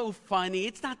 It's so funny.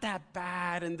 It's not that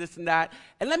bad and this and that.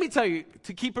 And let me tell you,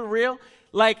 to keep it real,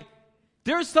 like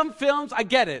there's some films, I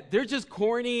get it. They're just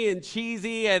corny and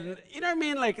cheesy and, you know what I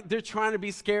mean? Like they're trying to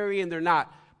be scary and they're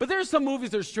not. But there's some movies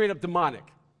that are straight up demonic.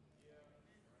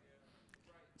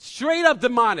 Straight up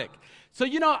demonic. So,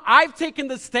 I've taken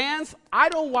the stance, I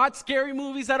don't watch scary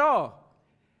movies at all.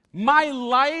 My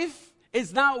life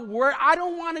is not worth, I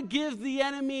don't want to give the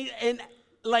enemy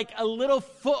a little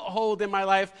foothold in my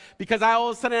life because all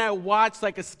of a sudden I watch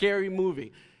like a scary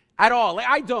movie. At all. Like,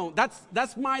 I don't.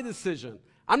 That's my decision.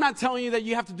 I'm not telling you that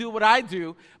you have to do what I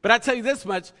do, but I tell you this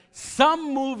much,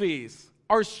 some movies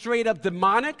are straight up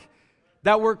demonic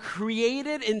that were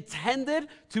intended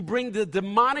to bring the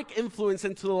demonic influence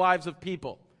into the lives of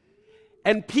people.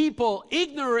 And people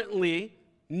ignorantly,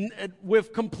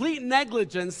 with complete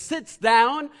negligence, sits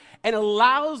down and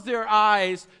allows their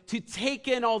eyes to take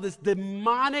in all this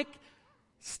demonic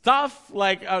stuff,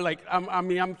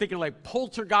 I'm thinking like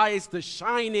Poltergeist, The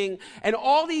Shining, and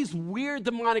all these weird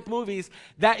demonic movies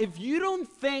that if you don't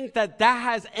think that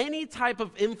has any type of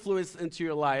influence into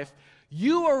your life,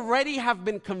 you already have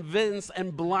been convinced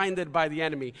and blinded by the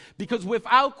enemy. Because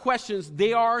without questions,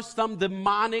 there are some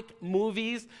demonic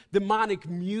movies, demonic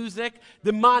music,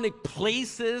 demonic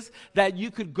places that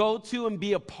you could go to and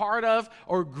be a part of,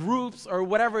 or groups, or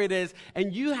whatever it is.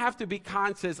 And you have to be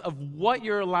conscious of what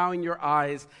you're allowing your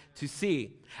eyes to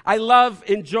see. I love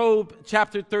in Job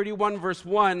chapter 31, verse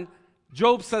 1,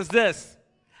 Job says this,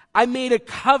 I made a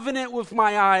covenant with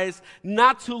my eyes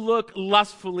not to look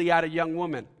lustfully at a young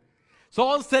woman. So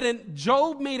all of a sudden,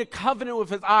 Job made a covenant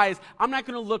with his eyes. I'm not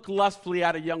going to look lustfully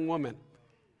at a young woman.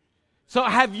 So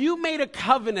have you made a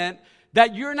covenant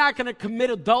that you're not going to commit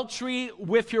adultery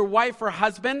with your wife or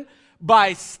husband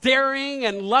by staring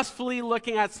and lustfully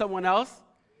looking at someone else?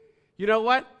 You know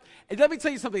what? And let me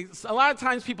tell you something. A lot of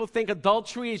times people think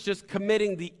adultery is just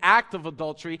committing the act of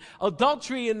adultery.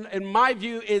 Adultery, in my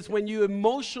view, is when you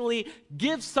emotionally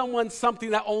give someone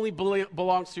something that only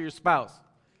belongs to your spouse.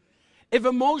 If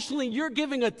emotionally you're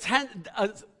giving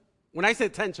when I say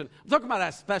attention, I'm talking about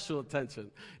that special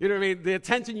attention. You know what I mean? The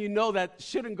attention that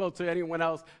shouldn't go to anyone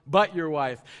else but your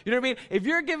wife. You know what I mean? If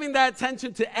you're giving that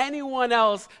attention to anyone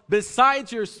else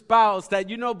besides your spouse that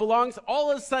belongs,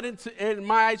 all of a sudden, in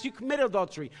my eyes, you commit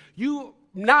adultery. You,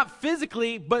 not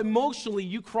physically, but emotionally,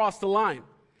 you cross the line.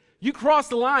 You cross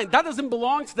the line. That doesn't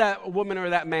belong to that woman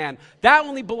or that man. That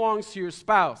only belongs to your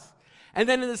spouse. And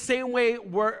then in the same way,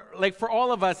 for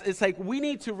all of us, it's like we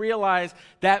need to realize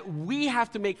that we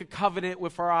have to make a covenant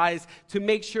with our eyes to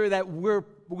make sure that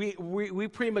we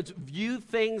pretty much view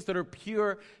things that are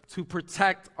pure to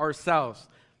protect ourselves.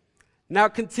 Now,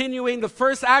 continuing, the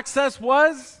first access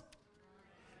was?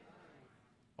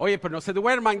 Oye, pero no se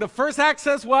duerman. The first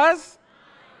access was?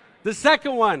 The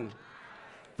second one.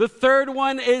 The third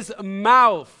one is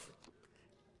mouth.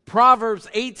 Proverbs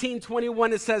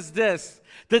 18:21, it says this: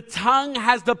 the tongue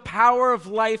has the power of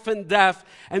life and death,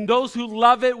 and those who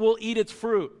love it will eat its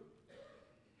fruit.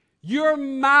 Your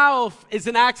mouth is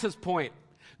an access point.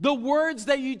 The words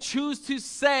that you choose to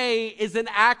say is an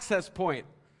access point.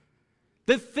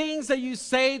 The things that you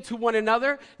say to one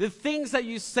another, the things that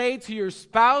you say to your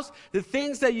spouse, the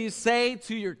things that you say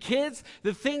to your kids,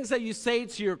 the things that you say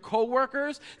to your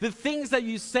coworkers, the things that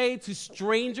you say to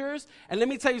strangers. And let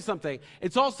me tell you something.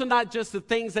 It's also not just the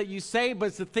things that you say, but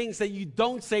it's the things that you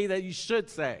don't say that you should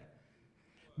say.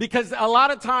 Because a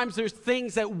lot of times there's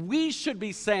things that we should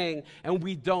be saying and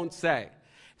we don't say.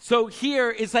 So here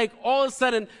it's like all of a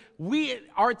sudden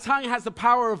our tongue has the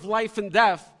power of life and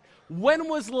death. When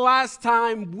was the last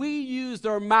time we used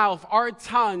our mouth, our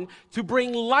tongue, to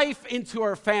bring life into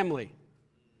our family?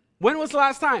 When was the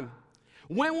last time?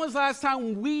 When was the last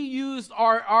time we used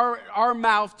our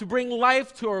mouth to bring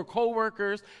life to our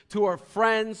coworkers, to our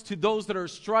friends, to those that are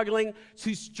struggling,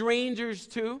 to strangers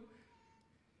too?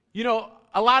 You know,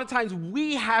 a lot of times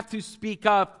we have to speak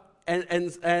up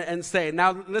and say.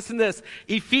 Now listen to this.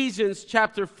 Ephesians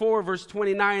chapter 4, verse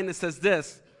 29, it says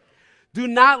this: do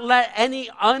not let any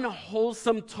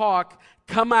unwholesome talk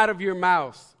come out of your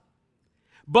mouths,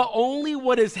 but only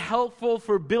what is helpful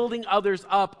for building others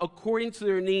up according to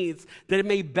their needs, that it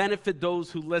may benefit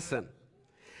those who listen.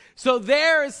 So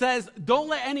there it says, don't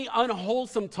let any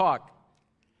unwholesome talk,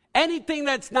 anything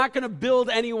that's not going to build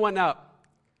anyone up.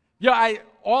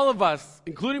 All of us,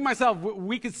 including myself,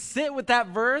 we could sit with that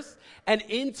verse and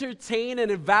entertain and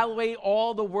evaluate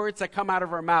all the words that come out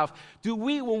of our mouth. Do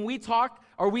we, when we talk,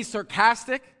 are we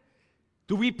sarcastic?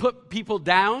 Do we put people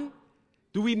down?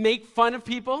 Do we make fun of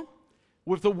people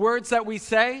with the words that we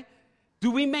say? Do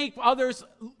we make others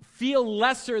feel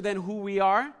lesser than who we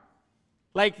are?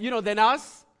 Than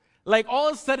us? Like all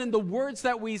of a sudden the words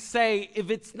that we say, if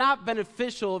it's not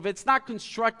beneficial, if it's not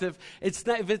constructive,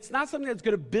 if it's not something that's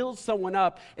going to build someone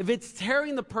up, if it's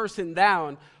tearing the person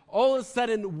down, all of a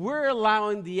sudden we're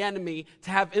allowing the enemy to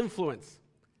have influence.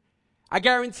 I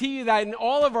guarantee you that in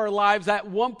all of our lives, at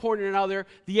one point or another,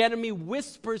 the enemy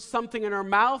whispers something in our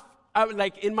mouth,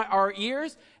 our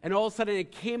ears, and all of a sudden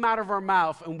it came out of our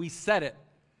mouth and we said it.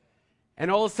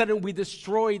 And all of a sudden we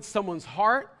destroyed someone's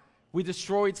heart. We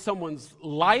destroyed someone's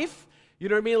life, you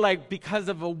know what I mean? Like because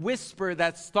of a whisper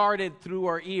that started through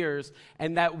our ears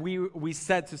and that we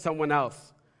said to someone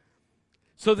else.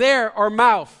 So there, our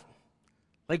mouth,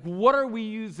 like what are we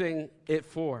using it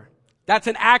for? That's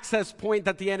an access point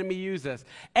that the enemy uses.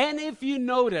 And if you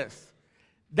notice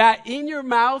that in your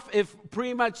mouth, if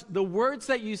pretty much the words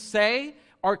that you say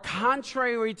are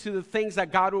contrary to the things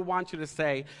that God would want you to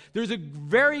say, there's a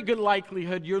very good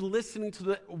likelihood you're listening to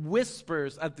the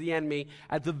whispers of the enemy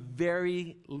at the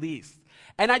very least.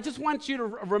 And I just want you to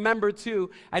remember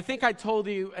too, I think I told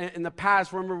you in the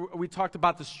past, remember we talked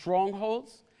about the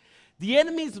strongholds? The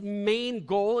enemy's main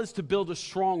goal is to build a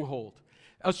stronghold.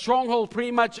 A stronghold pretty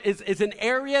much is an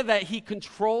area that he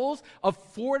controls, a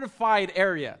fortified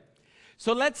area.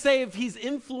 So let's say if he's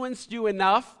influenced you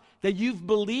enough that you've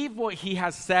believed what he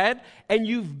has said, and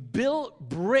you've built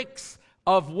bricks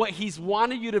of what he's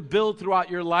wanted you to build throughout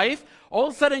your life, all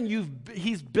of a sudden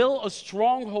he's built a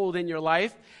stronghold in your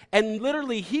life, and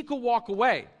literally he could walk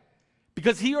away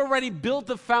because he already built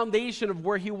the foundation of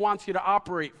where he wants you to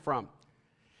operate from.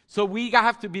 So we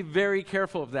have to be very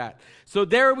careful of that. So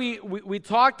there we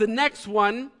talked. The next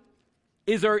one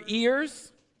is our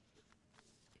ears.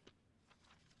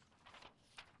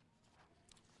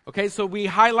 Okay, so we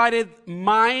highlighted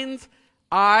mind,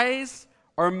 eyes,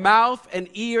 our mouth, and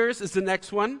ears is the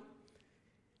next one.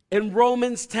 In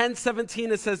Romans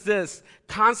 10:17, it says this: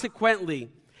 consequently,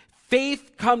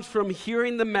 faith comes from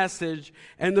hearing the message,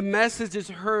 and the message is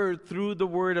heard through the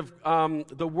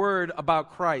word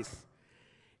about Christ.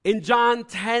 In John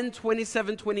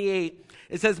 10:27-28,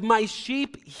 it says, my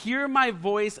sheep hear my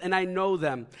voice and I know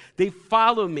them. They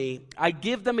follow me. I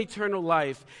give them eternal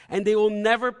life, and they will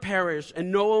never perish,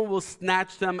 and no one will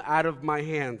snatch them out of my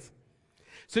hands.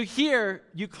 So here,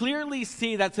 you clearly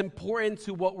see that's important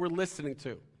to what we're listening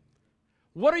to.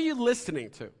 What are you listening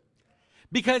to?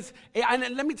 Because,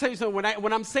 and let me tell you something,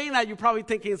 when I'm saying that, you're probably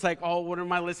thinking it's like, oh, what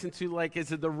am I listening to? Like,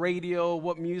 is it the radio?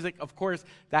 What music? Of course,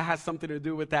 that has something to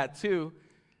do with that too.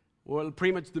 Well,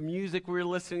 pretty much the music we're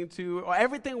listening to, or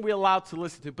everything we're allowed to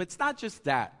listen to. But it's not just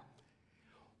that.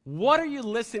 What are you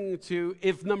listening to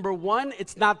if, number one,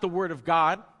 it's not the Word of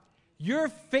God? Your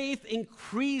faith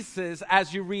increases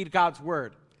as you read God's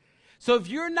Word. So if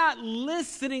you're not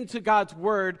listening to God's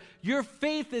Word, your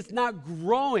faith is not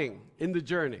growing in the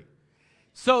journey.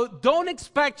 So don't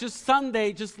expect just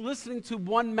Sunday, just listening to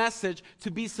one message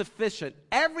to be sufficient.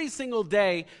 Every single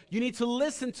day, you need to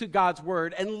listen to God's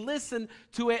word and listen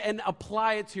to it and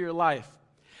apply it to your life.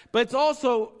 But it's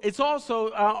also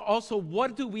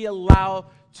what do we allow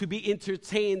to be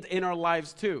entertained in our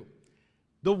lives too?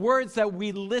 The words that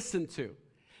we listen to.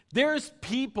 There's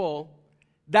people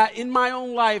that in my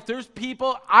own life, there's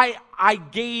people, I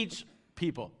gauge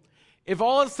people. If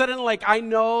all of a sudden, like, I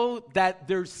know that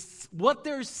what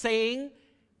they're saying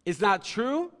is not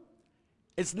true,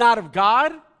 it's not of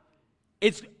God,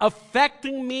 it's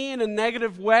affecting me in a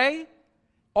negative way,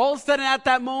 all of a sudden at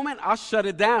that moment, I'll shut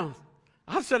it down.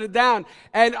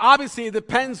 And obviously, it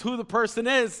depends who the person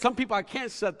is. Some people I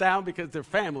can't shut down because they're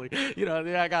family. You know,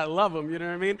 I got to love them, you know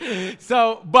what I mean?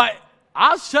 So, but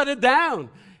I'll shut it down.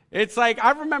 It's like,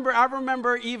 I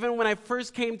remember even when I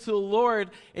first came to the Lord,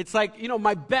 it's like, you know,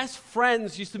 my best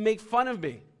friends used to make fun of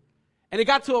me. And it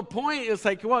got to a point, it's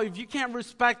like, well, if you can't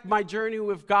respect my journey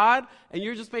with God and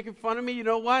you're just making fun of me, you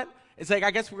know what? It's like,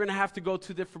 I guess we're going to have to go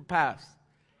two different paths.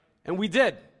 And we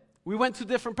did. We went to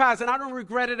different paths, and I don't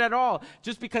regret it at all,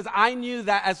 just because I knew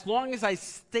that as long as I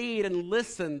stayed and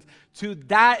listened to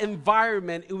that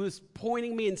environment, it was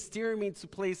pointing me and steering me to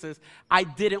places I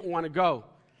didn't want to go.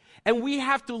 And we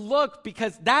have to look,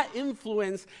 because that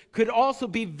influence could also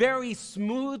be very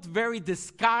smooth, very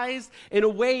disguised in a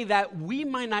way that we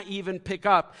might not even pick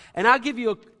up. And I'll give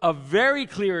you a very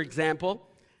clear example.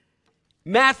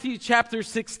 Matthew chapter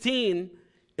 16,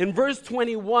 in verse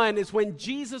 21 is when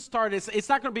Jesus started, it's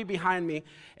not going to be behind me,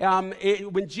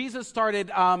 when Jesus started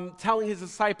telling his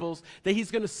disciples that he's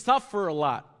going to suffer a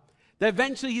lot, that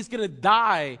eventually he's going to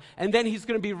die, and then he's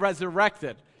going to be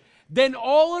resurrected. Then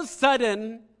all of a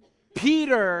sudden,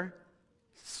 Peter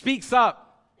speaks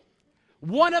up.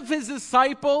 One of his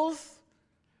disciples,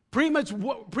 pretty much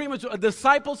a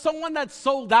disciple, someone that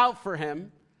sold out for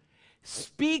him,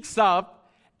 speaks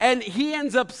up, and he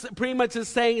ends up pretty much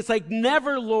just saying, it's like,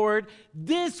 never, Lord,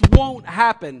 this won't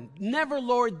happen. Never,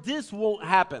 Lord, this won't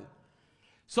happen.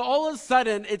 So all of a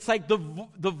sudden, it's like the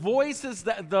voices,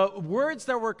 the words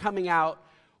that were coming out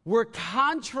were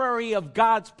contrary of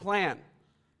God's plan.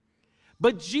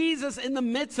 But Jesus, in the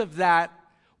midst of that,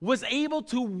 was able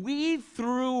to weed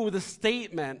through the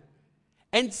statement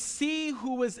and see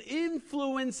who was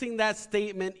influencing that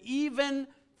statement, even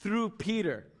through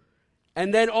Peter.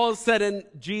 And then all of a sudden,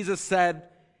 Jesus said,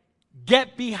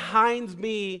 "Get behind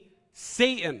me,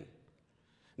 Satan."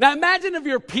 Now imagine if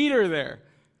you're Peter there.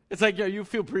 It's like, yo, you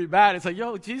feel pretty bad. It's like,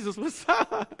 yo, Jesus, what's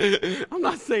up? I'm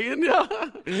not saying, yo.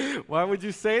 Why would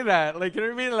you say that? Like, you know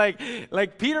what I mean?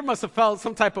 Like Peter must have felt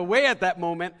some type of way at that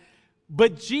moment.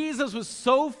 But Jesus was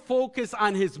so focused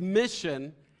on his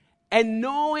mission and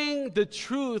knowing the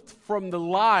truth from the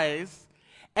lies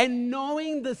and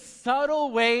knowing the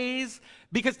subtle ways.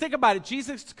 Because think about it,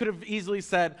 Jesus could have easily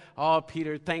said, "Oh,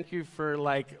 Peter, thank you for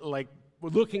like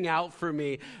looking out for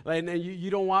me, and you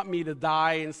don't want me to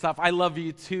die and stuff. I love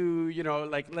you too, you know,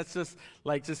 like let's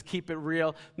just keep it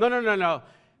real." No.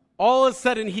 All of a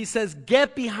sudden he says,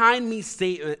 "Get behind me,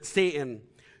 Satan.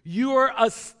 You're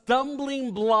a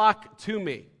stumbling block to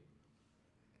me."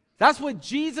 That's what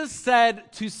Jesus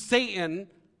said to Satan,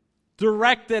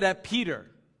 directed at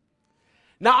Peter.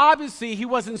 Now obviously he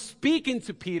wasn't speaking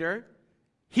to Peter.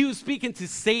 He was speaking to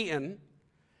Satan.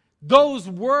 Those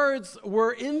words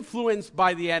were influenced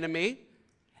by the enemy.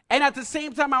 And at the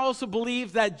same time, I also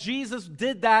believe that Jesus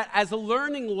did that as a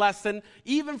learning lesson,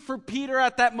 even for Peter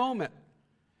at that moment.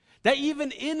 That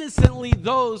even innocently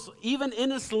those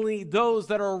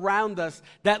that are around us,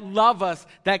 that love us,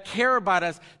 that care about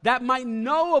us, that might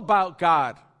know about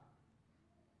God,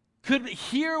 could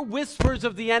hear whispers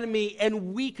of the enemy,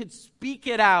 and we could speak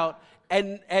it out,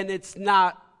 and it's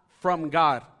not from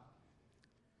God.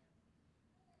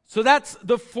 So that's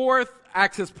the fourth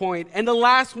access point. And the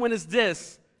last one is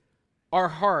this, our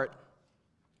heart.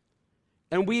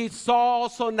 And we saw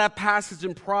also in that passage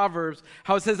in Proverbs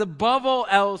how it says, above all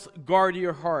else, guard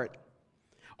your heart.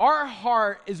 Our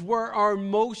heart is where our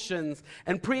emotions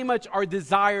and pretty much our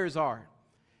desires are.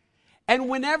 And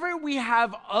whenever we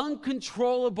have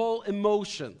uncontrollable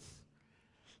emotions,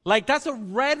 like that's a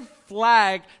red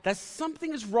flag that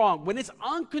something is wrong. When it's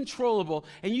uncontrollable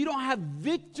and you don't have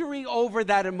victory over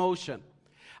that emotion.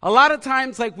 A lot of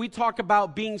times, like we talk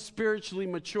about being spiritually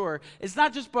mature, it's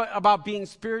not just about being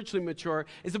spiritually mature,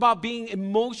 it's about being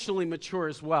emotionally mature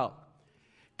as well.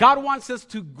 God wants us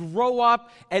to grow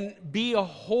up and be a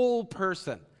whole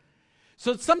person.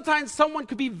 So sometimes someone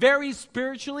could be very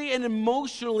spiritually and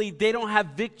emotionally, they don't have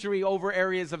victory over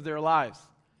areas of their lives.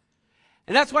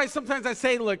 And that's why sometimes I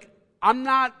say, look, I'm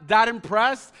not that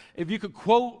impressed if you could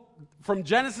quote from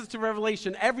Genesis to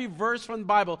Revelation, every verse from the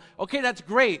Bible. Okay, that's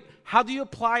great. How do you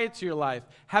apply it to your life?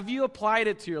 Have you applied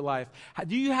it to your life?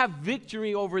 Do you have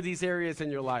victory over these areas in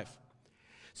your life?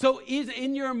 So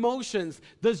in your emotions,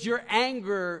 does your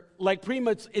anger, like pretty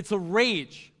much, it's a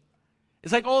rage.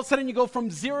 It's like all of a sudden you go from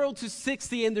 0 to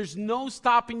 60 and there's no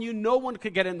stopping you. No one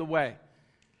could get in the way.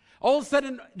 All of a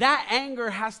sudden, that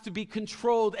anger has to be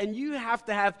controlled, and you have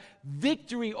to have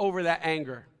victory over that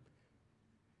anger.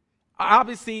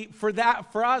 Obviously, for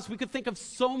us, we could think of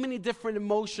so many different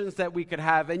emotions that we could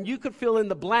have, and you could fill in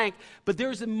the blank, but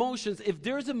there's emotions. If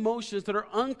there's emotions that are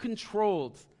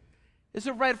uncontrolled, it's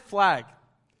a red flag.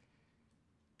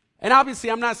 And obviously,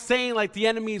 I'm not saying like the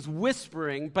enemy is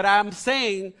whispering, but I'm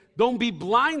saying don't be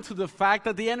blind to the fact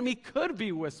that the enemy could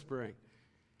be whispering.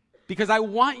 Because I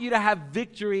want you to have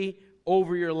victory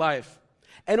over your life.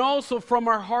 And also from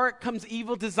our heart comes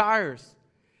evil desires.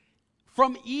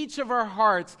 From each of our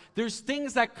hearts, there's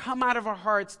things that come out of our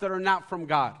hearts that are not from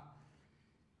God.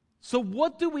 So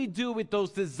what do we do with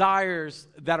those desires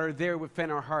that are there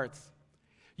within our hearts?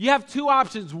 You have two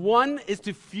options. One is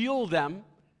to fuel them,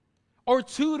 or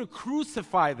two, to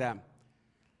crucify them.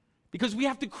 Because we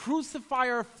have to crucify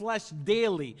our flesh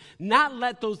daily, not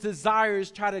let those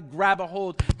desires try to grab a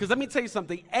hold. Because let me tell you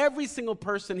something, every single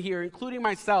person here, including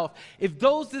myself, if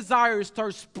those desires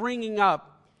start springing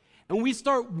up, and we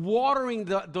start watering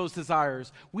those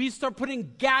desires, we start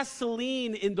putting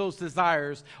gasoline in those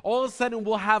desires, all of a sudden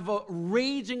we'll have a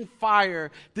raging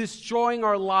fire destroying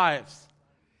our lives.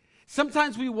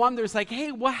 Sometimes we wonder, it's like,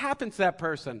 hey, what happened to that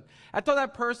person? I thought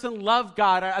that person loved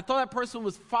God. I thought that person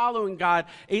was following God.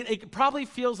 It probably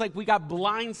feels like we got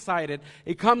blindsided.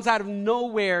 It comes out of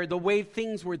nowhere, the way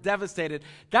things were devastated.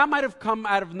 That might have come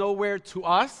out of nowhere to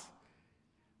us,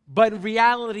 but in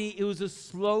reality, it was a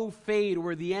slow fade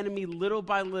where the enemy, little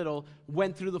by little,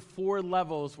 went through the 4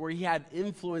 levels where he had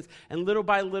influence, and little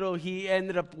by little, he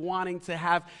ended up wanting to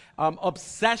have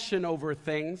obsession over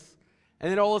things. And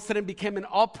then all of a sudden it became an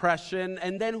oppression,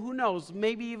 and then who knows,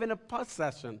 maybe even a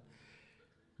possession.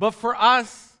 But for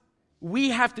us, we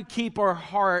have to keep our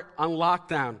heart on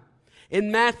lockdown.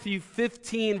 In Matthew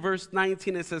 15, verse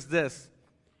 19, it says this: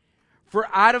 "For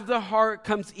out of the heart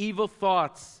comes evil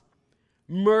thoughts,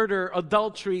 murder,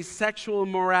 adultery, sexual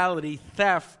immorality,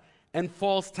 theft, and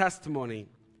false testimony,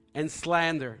 and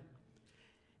slander."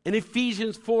 In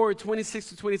Ephesians 4, 26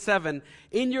 to 27,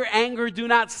 "In your anger do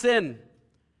not sin.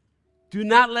 Do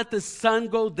not let the sun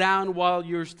go down while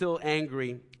you're still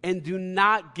angry, and do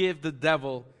not give the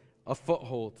devil a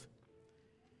foothold."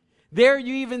 There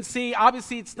you even see,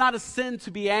 obviously it's not a sin to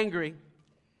be angry,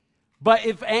 but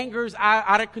if anger's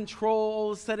out of control,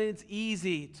 all of a sudden it's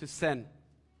easy to sin.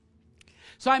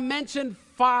 So I mentioned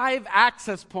 5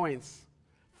 access points,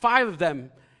 5 of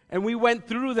them, and we went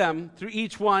through them, through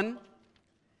each one.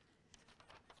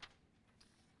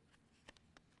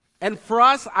 And for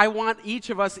us, I want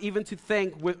each of us even to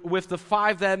think with the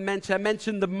 5 that I mentioned. I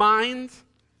mentioned the mind,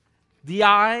 the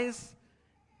eyes,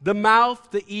 the mouth,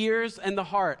 the ears, and the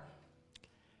heart.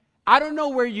 I don't know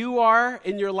where you are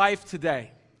in your life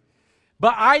today,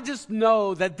 but I just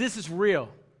know that this is real.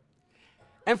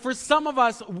 And for some of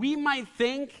us, we might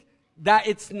think that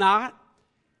it's not,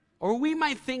 or we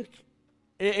might think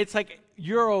it's like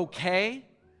you're okay.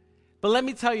 But let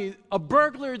me tell you, a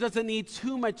burglar doesn't need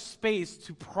too much space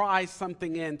to pry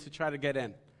something in to try to get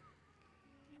in.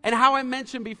 And how I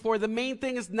mentioned before, the main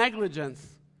thing is negligence.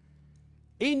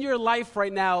 In your life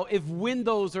right now, if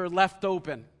windows are left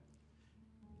open,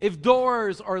 if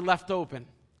doors are left open,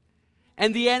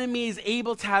 and the enemy is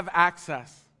able to have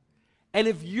access, and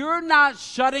if you're not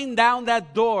shutting down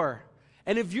that door,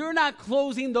 and if you're not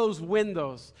closing those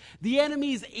windows, the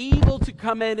enemy is able to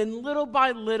come in, and little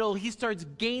by little, he starts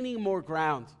gaining more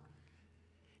ground.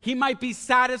 He might be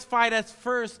satisfied at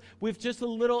first with just a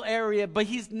little area, but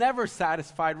he's never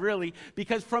satisfied, really,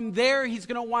 because from there, he's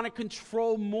going to want to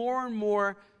control more and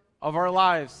more of our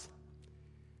lives.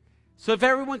 So if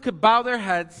everyone could bow their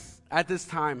heads at this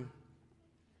time.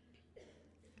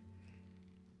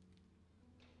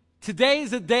 Today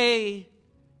is a day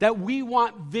that we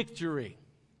want victory.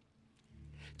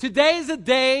 Today is a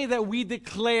day that we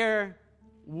declare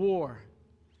war.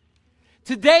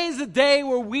 Today is a day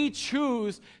where we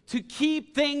choose to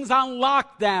keep things on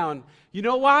lockdown. You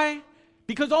know why?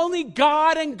 Because only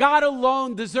God and God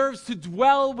alone deserves to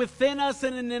dwell within us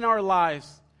and in our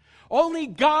lives. Only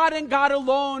God and God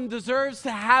alone deserves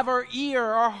to have our ear,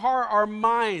 our heart, our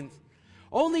mind.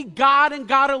 Only God and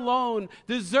God alone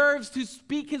deserves to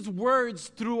speak His words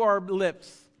through our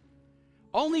lips.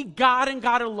 Only God and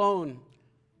God alone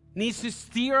needs to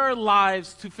steer our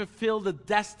lives to fulfill the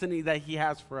destiny that He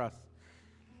has for us.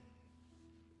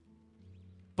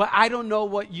 but I don't know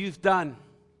what you've done.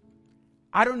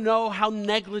 I don't know how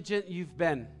negligent you've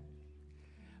been.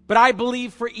 But I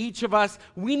believe for each of us,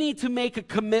 we need to make a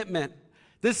commitment.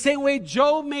 The same way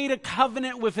Job made a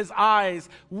covenant with his eyes,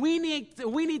 we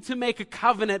need to make a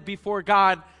covenant before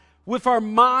God with our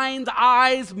mind,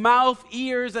 eyes, mouth,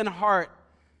 ears, and heart.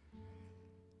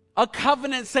 A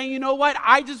covenant saying, you know what?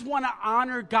 I just want to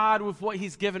honor God with what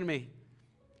he's given me.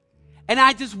 And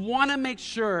I just want to make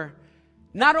sure,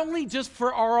 not only just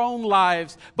for our own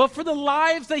lives, but for the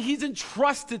lives that he's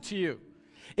entrusted to you.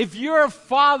 If you're a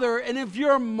father and if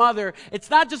you're a mother, it's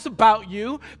not just about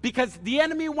you, because the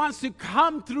enemy wants to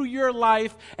come through your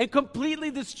life and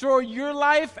completely destroy your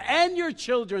life and your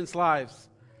children's lives.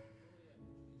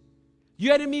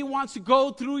 The enemy wants to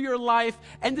go through your life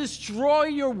and destroy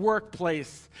your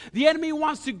workplace. The enemy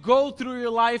wants to go through your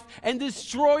life and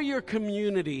destroy your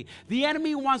community. The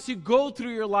enemy wants to go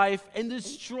through your life and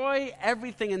destroy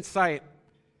everything in sight.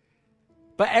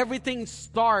 But everything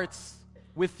starts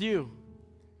with you.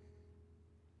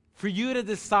 For you to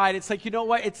decide, it's like, you know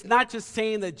what? It's not just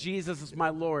saying that Jesus is my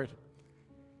Lord.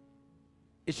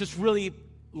 It's just really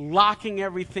locking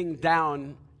everything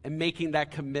down and making that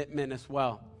commitment as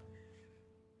well.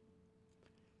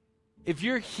 If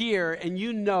you're here and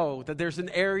you know that there's an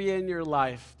area in your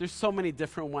life, there's so many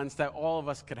different ones that all of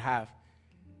us could have,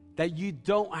 that you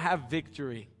don't have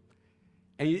victory.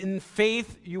 And in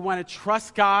faith, you want to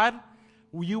trust God,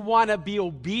 you want to be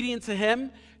obedient to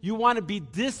him, you want to be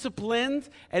disciplined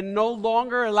and no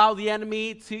longer allow the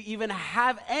enemy to even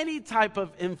have any type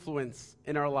of influence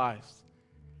in our lives.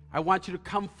 I want you to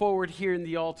come forward here in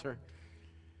the altar.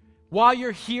 While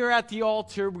you're here at the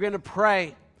altar, we're going to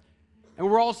pray. And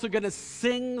we're also going to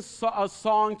sing a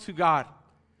song to God,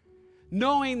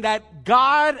 knowing that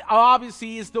God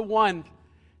obviously is the one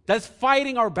that's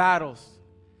fighting our battles.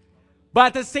 But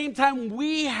at the same time,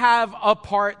 we have a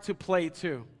part to play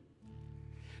too.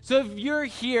 So if you're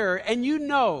here and you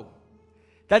know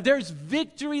that there's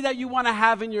victory that you want to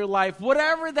have in your life,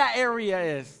 whatever that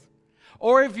area is,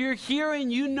 or if you're here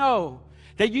and you know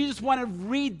that you just want to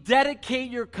rededicate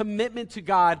your commitment to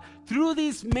God through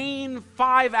these main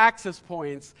 5 access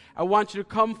points, I want you to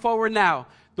come forward now.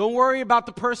 Don't worry about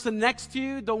the person next to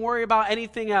you. Don't worry about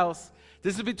anything else.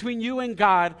 This is between you and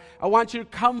God. I want you to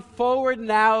come forward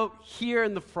now here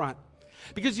in the front.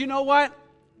 Because you know what?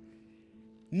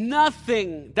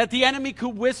 Nothing that the enemy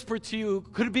could whisper to you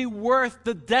could be worth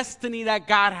the destiny that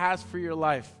God has for your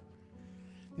life.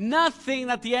 Nothing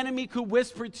that the enemy could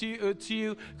whisper to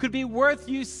you could be worth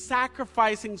you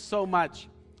sacrificing so much.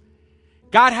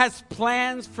 God has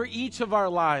plans for each of our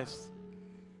lives.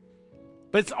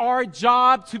 But it's our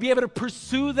job to be able to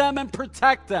pursue them and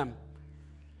protect them.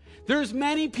 There's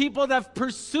many people that have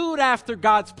pursued after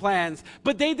God's plans,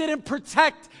 but they didn't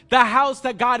protect the house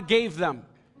that God gave them.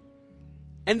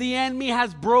 And the enemy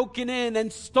has broken in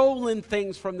and stolen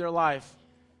things from their life.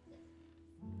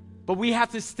 But we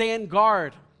have to stand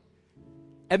guard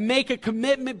and make a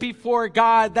commitment before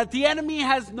God that the enemy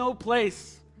has no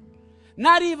place.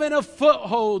 Not even a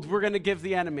foothold we're going to give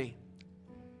the enemy.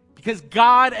 Because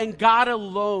God and God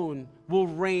alone will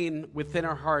reign within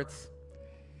our hearts.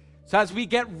 So as we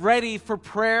get ready for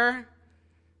prayer,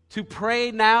 to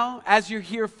pray now, as you're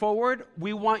here forward,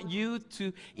 we want you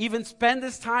to even spend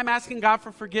this time asking God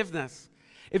for forgiveness.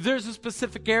 If there's a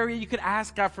specific area, you could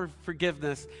ask God for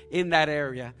forgiveness in that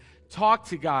area. Talk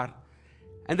to God.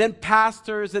 And then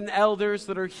pastors and elders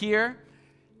that are here,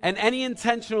 and any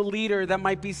intentional leader that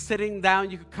might be sitting down,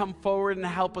 you could come forward and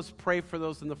help us pray for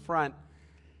those in the front.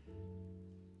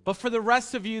 But for the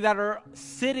rest of you that are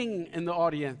sitting in the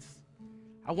audience,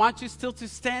 I want you still to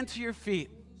stand to your feet.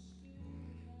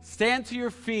 Stand to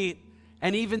your feet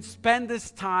and even spend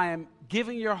this time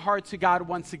giving your heart to God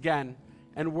once again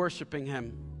and worshiping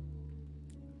him.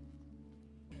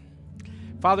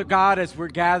 Father God, as we're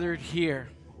gathered here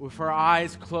with our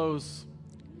eyes closed,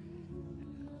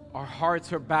 our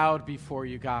hearts are bowed before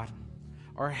you, God.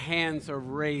 Our hands are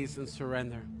raised in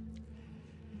surrender.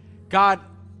 God,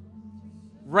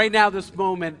 right now, this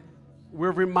moment,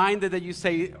 we're reminded that you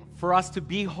say for us to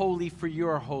be holy, for you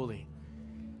are holy.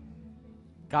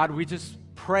 God, we just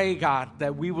pray, God,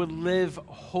 that we would live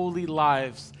holy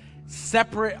lives,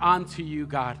 separate unto you,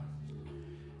 God.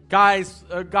 Guys,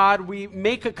 God, we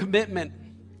make a commitment.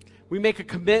 We make a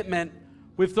commitment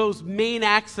with those main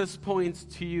access points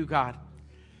to you, God.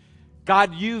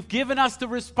 God, you've given us the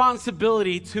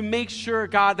responsibility to make sure,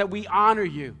 God, that we honor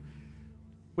you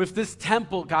with this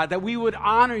temple, God, that we would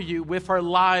honor you with our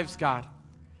lives, God.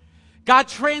 God,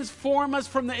 transform us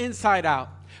from the inside out.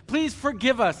 Please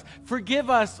forgive us. Forgive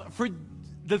us for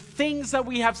the things that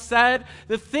we have said,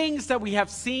 the things that we have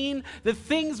seen, the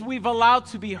things we've allowed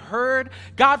to be heard.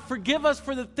 God, forgive us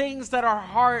for the things that our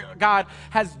heart, God,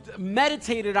 has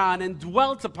meditated on and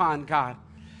dwelt upon, God.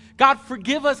 God,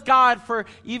 forgive us, God, for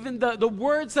even the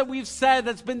words that we've said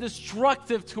that's been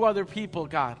destructive to other people,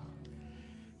 God.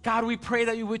 God, we pray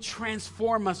that you would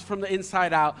transform us from the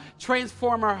inside out,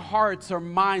 transform our hearts, our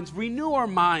minds, renew our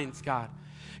minds, God.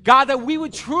 God, that we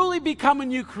would truly become a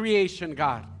new creation,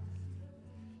 God.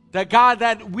 That, God,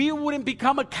 that we wouldn't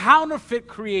become a counterfeit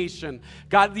creation.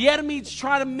 God, the enemy's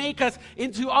trying to make us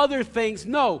into other things.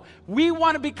 No, we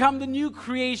want to become the new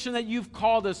creation that you've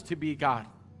called us to be, God.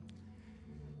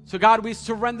 So, God, we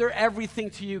surrender everything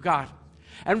to you, God.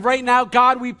 And right now,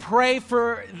 God, we pray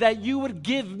for that you would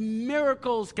give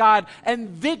miracles, God, and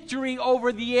victory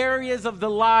over the areas of the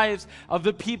lives of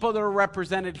the people that are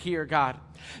represented here, God.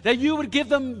 That you would give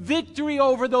them victory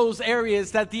over those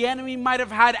areas that the enemy might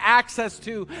have had access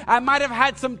to. I might have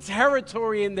had some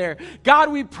territory in there.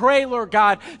 God, we pray, Lord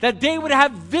God, that they would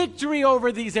have victory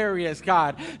over these areas,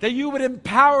 God. That you would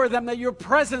empower them, that your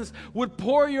presence would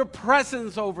pour your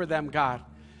presence over them, God.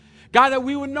 God, that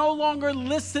we would no longer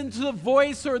listen to the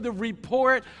voice or the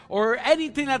report or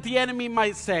anything that the enemy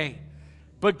might say.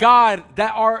 But God,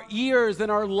 that our ears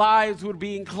and our lives would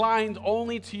be inclined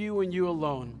only to you and you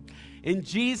alone. In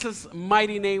Jesus'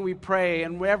 mighty name we pray.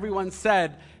 And everyone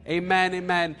said, amen,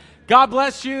 amen. God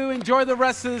bless you. Enjoy the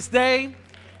rest of this day.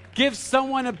 Give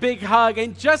someone a big hug.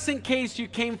 And just in case you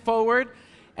came forward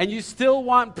and you still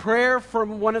want prayer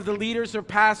from one of the leaders or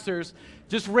pastors,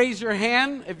 just raise your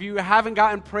hand if you haven't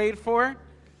gotten prayed for,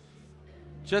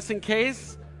 just in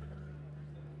case.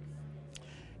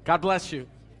 God bless you.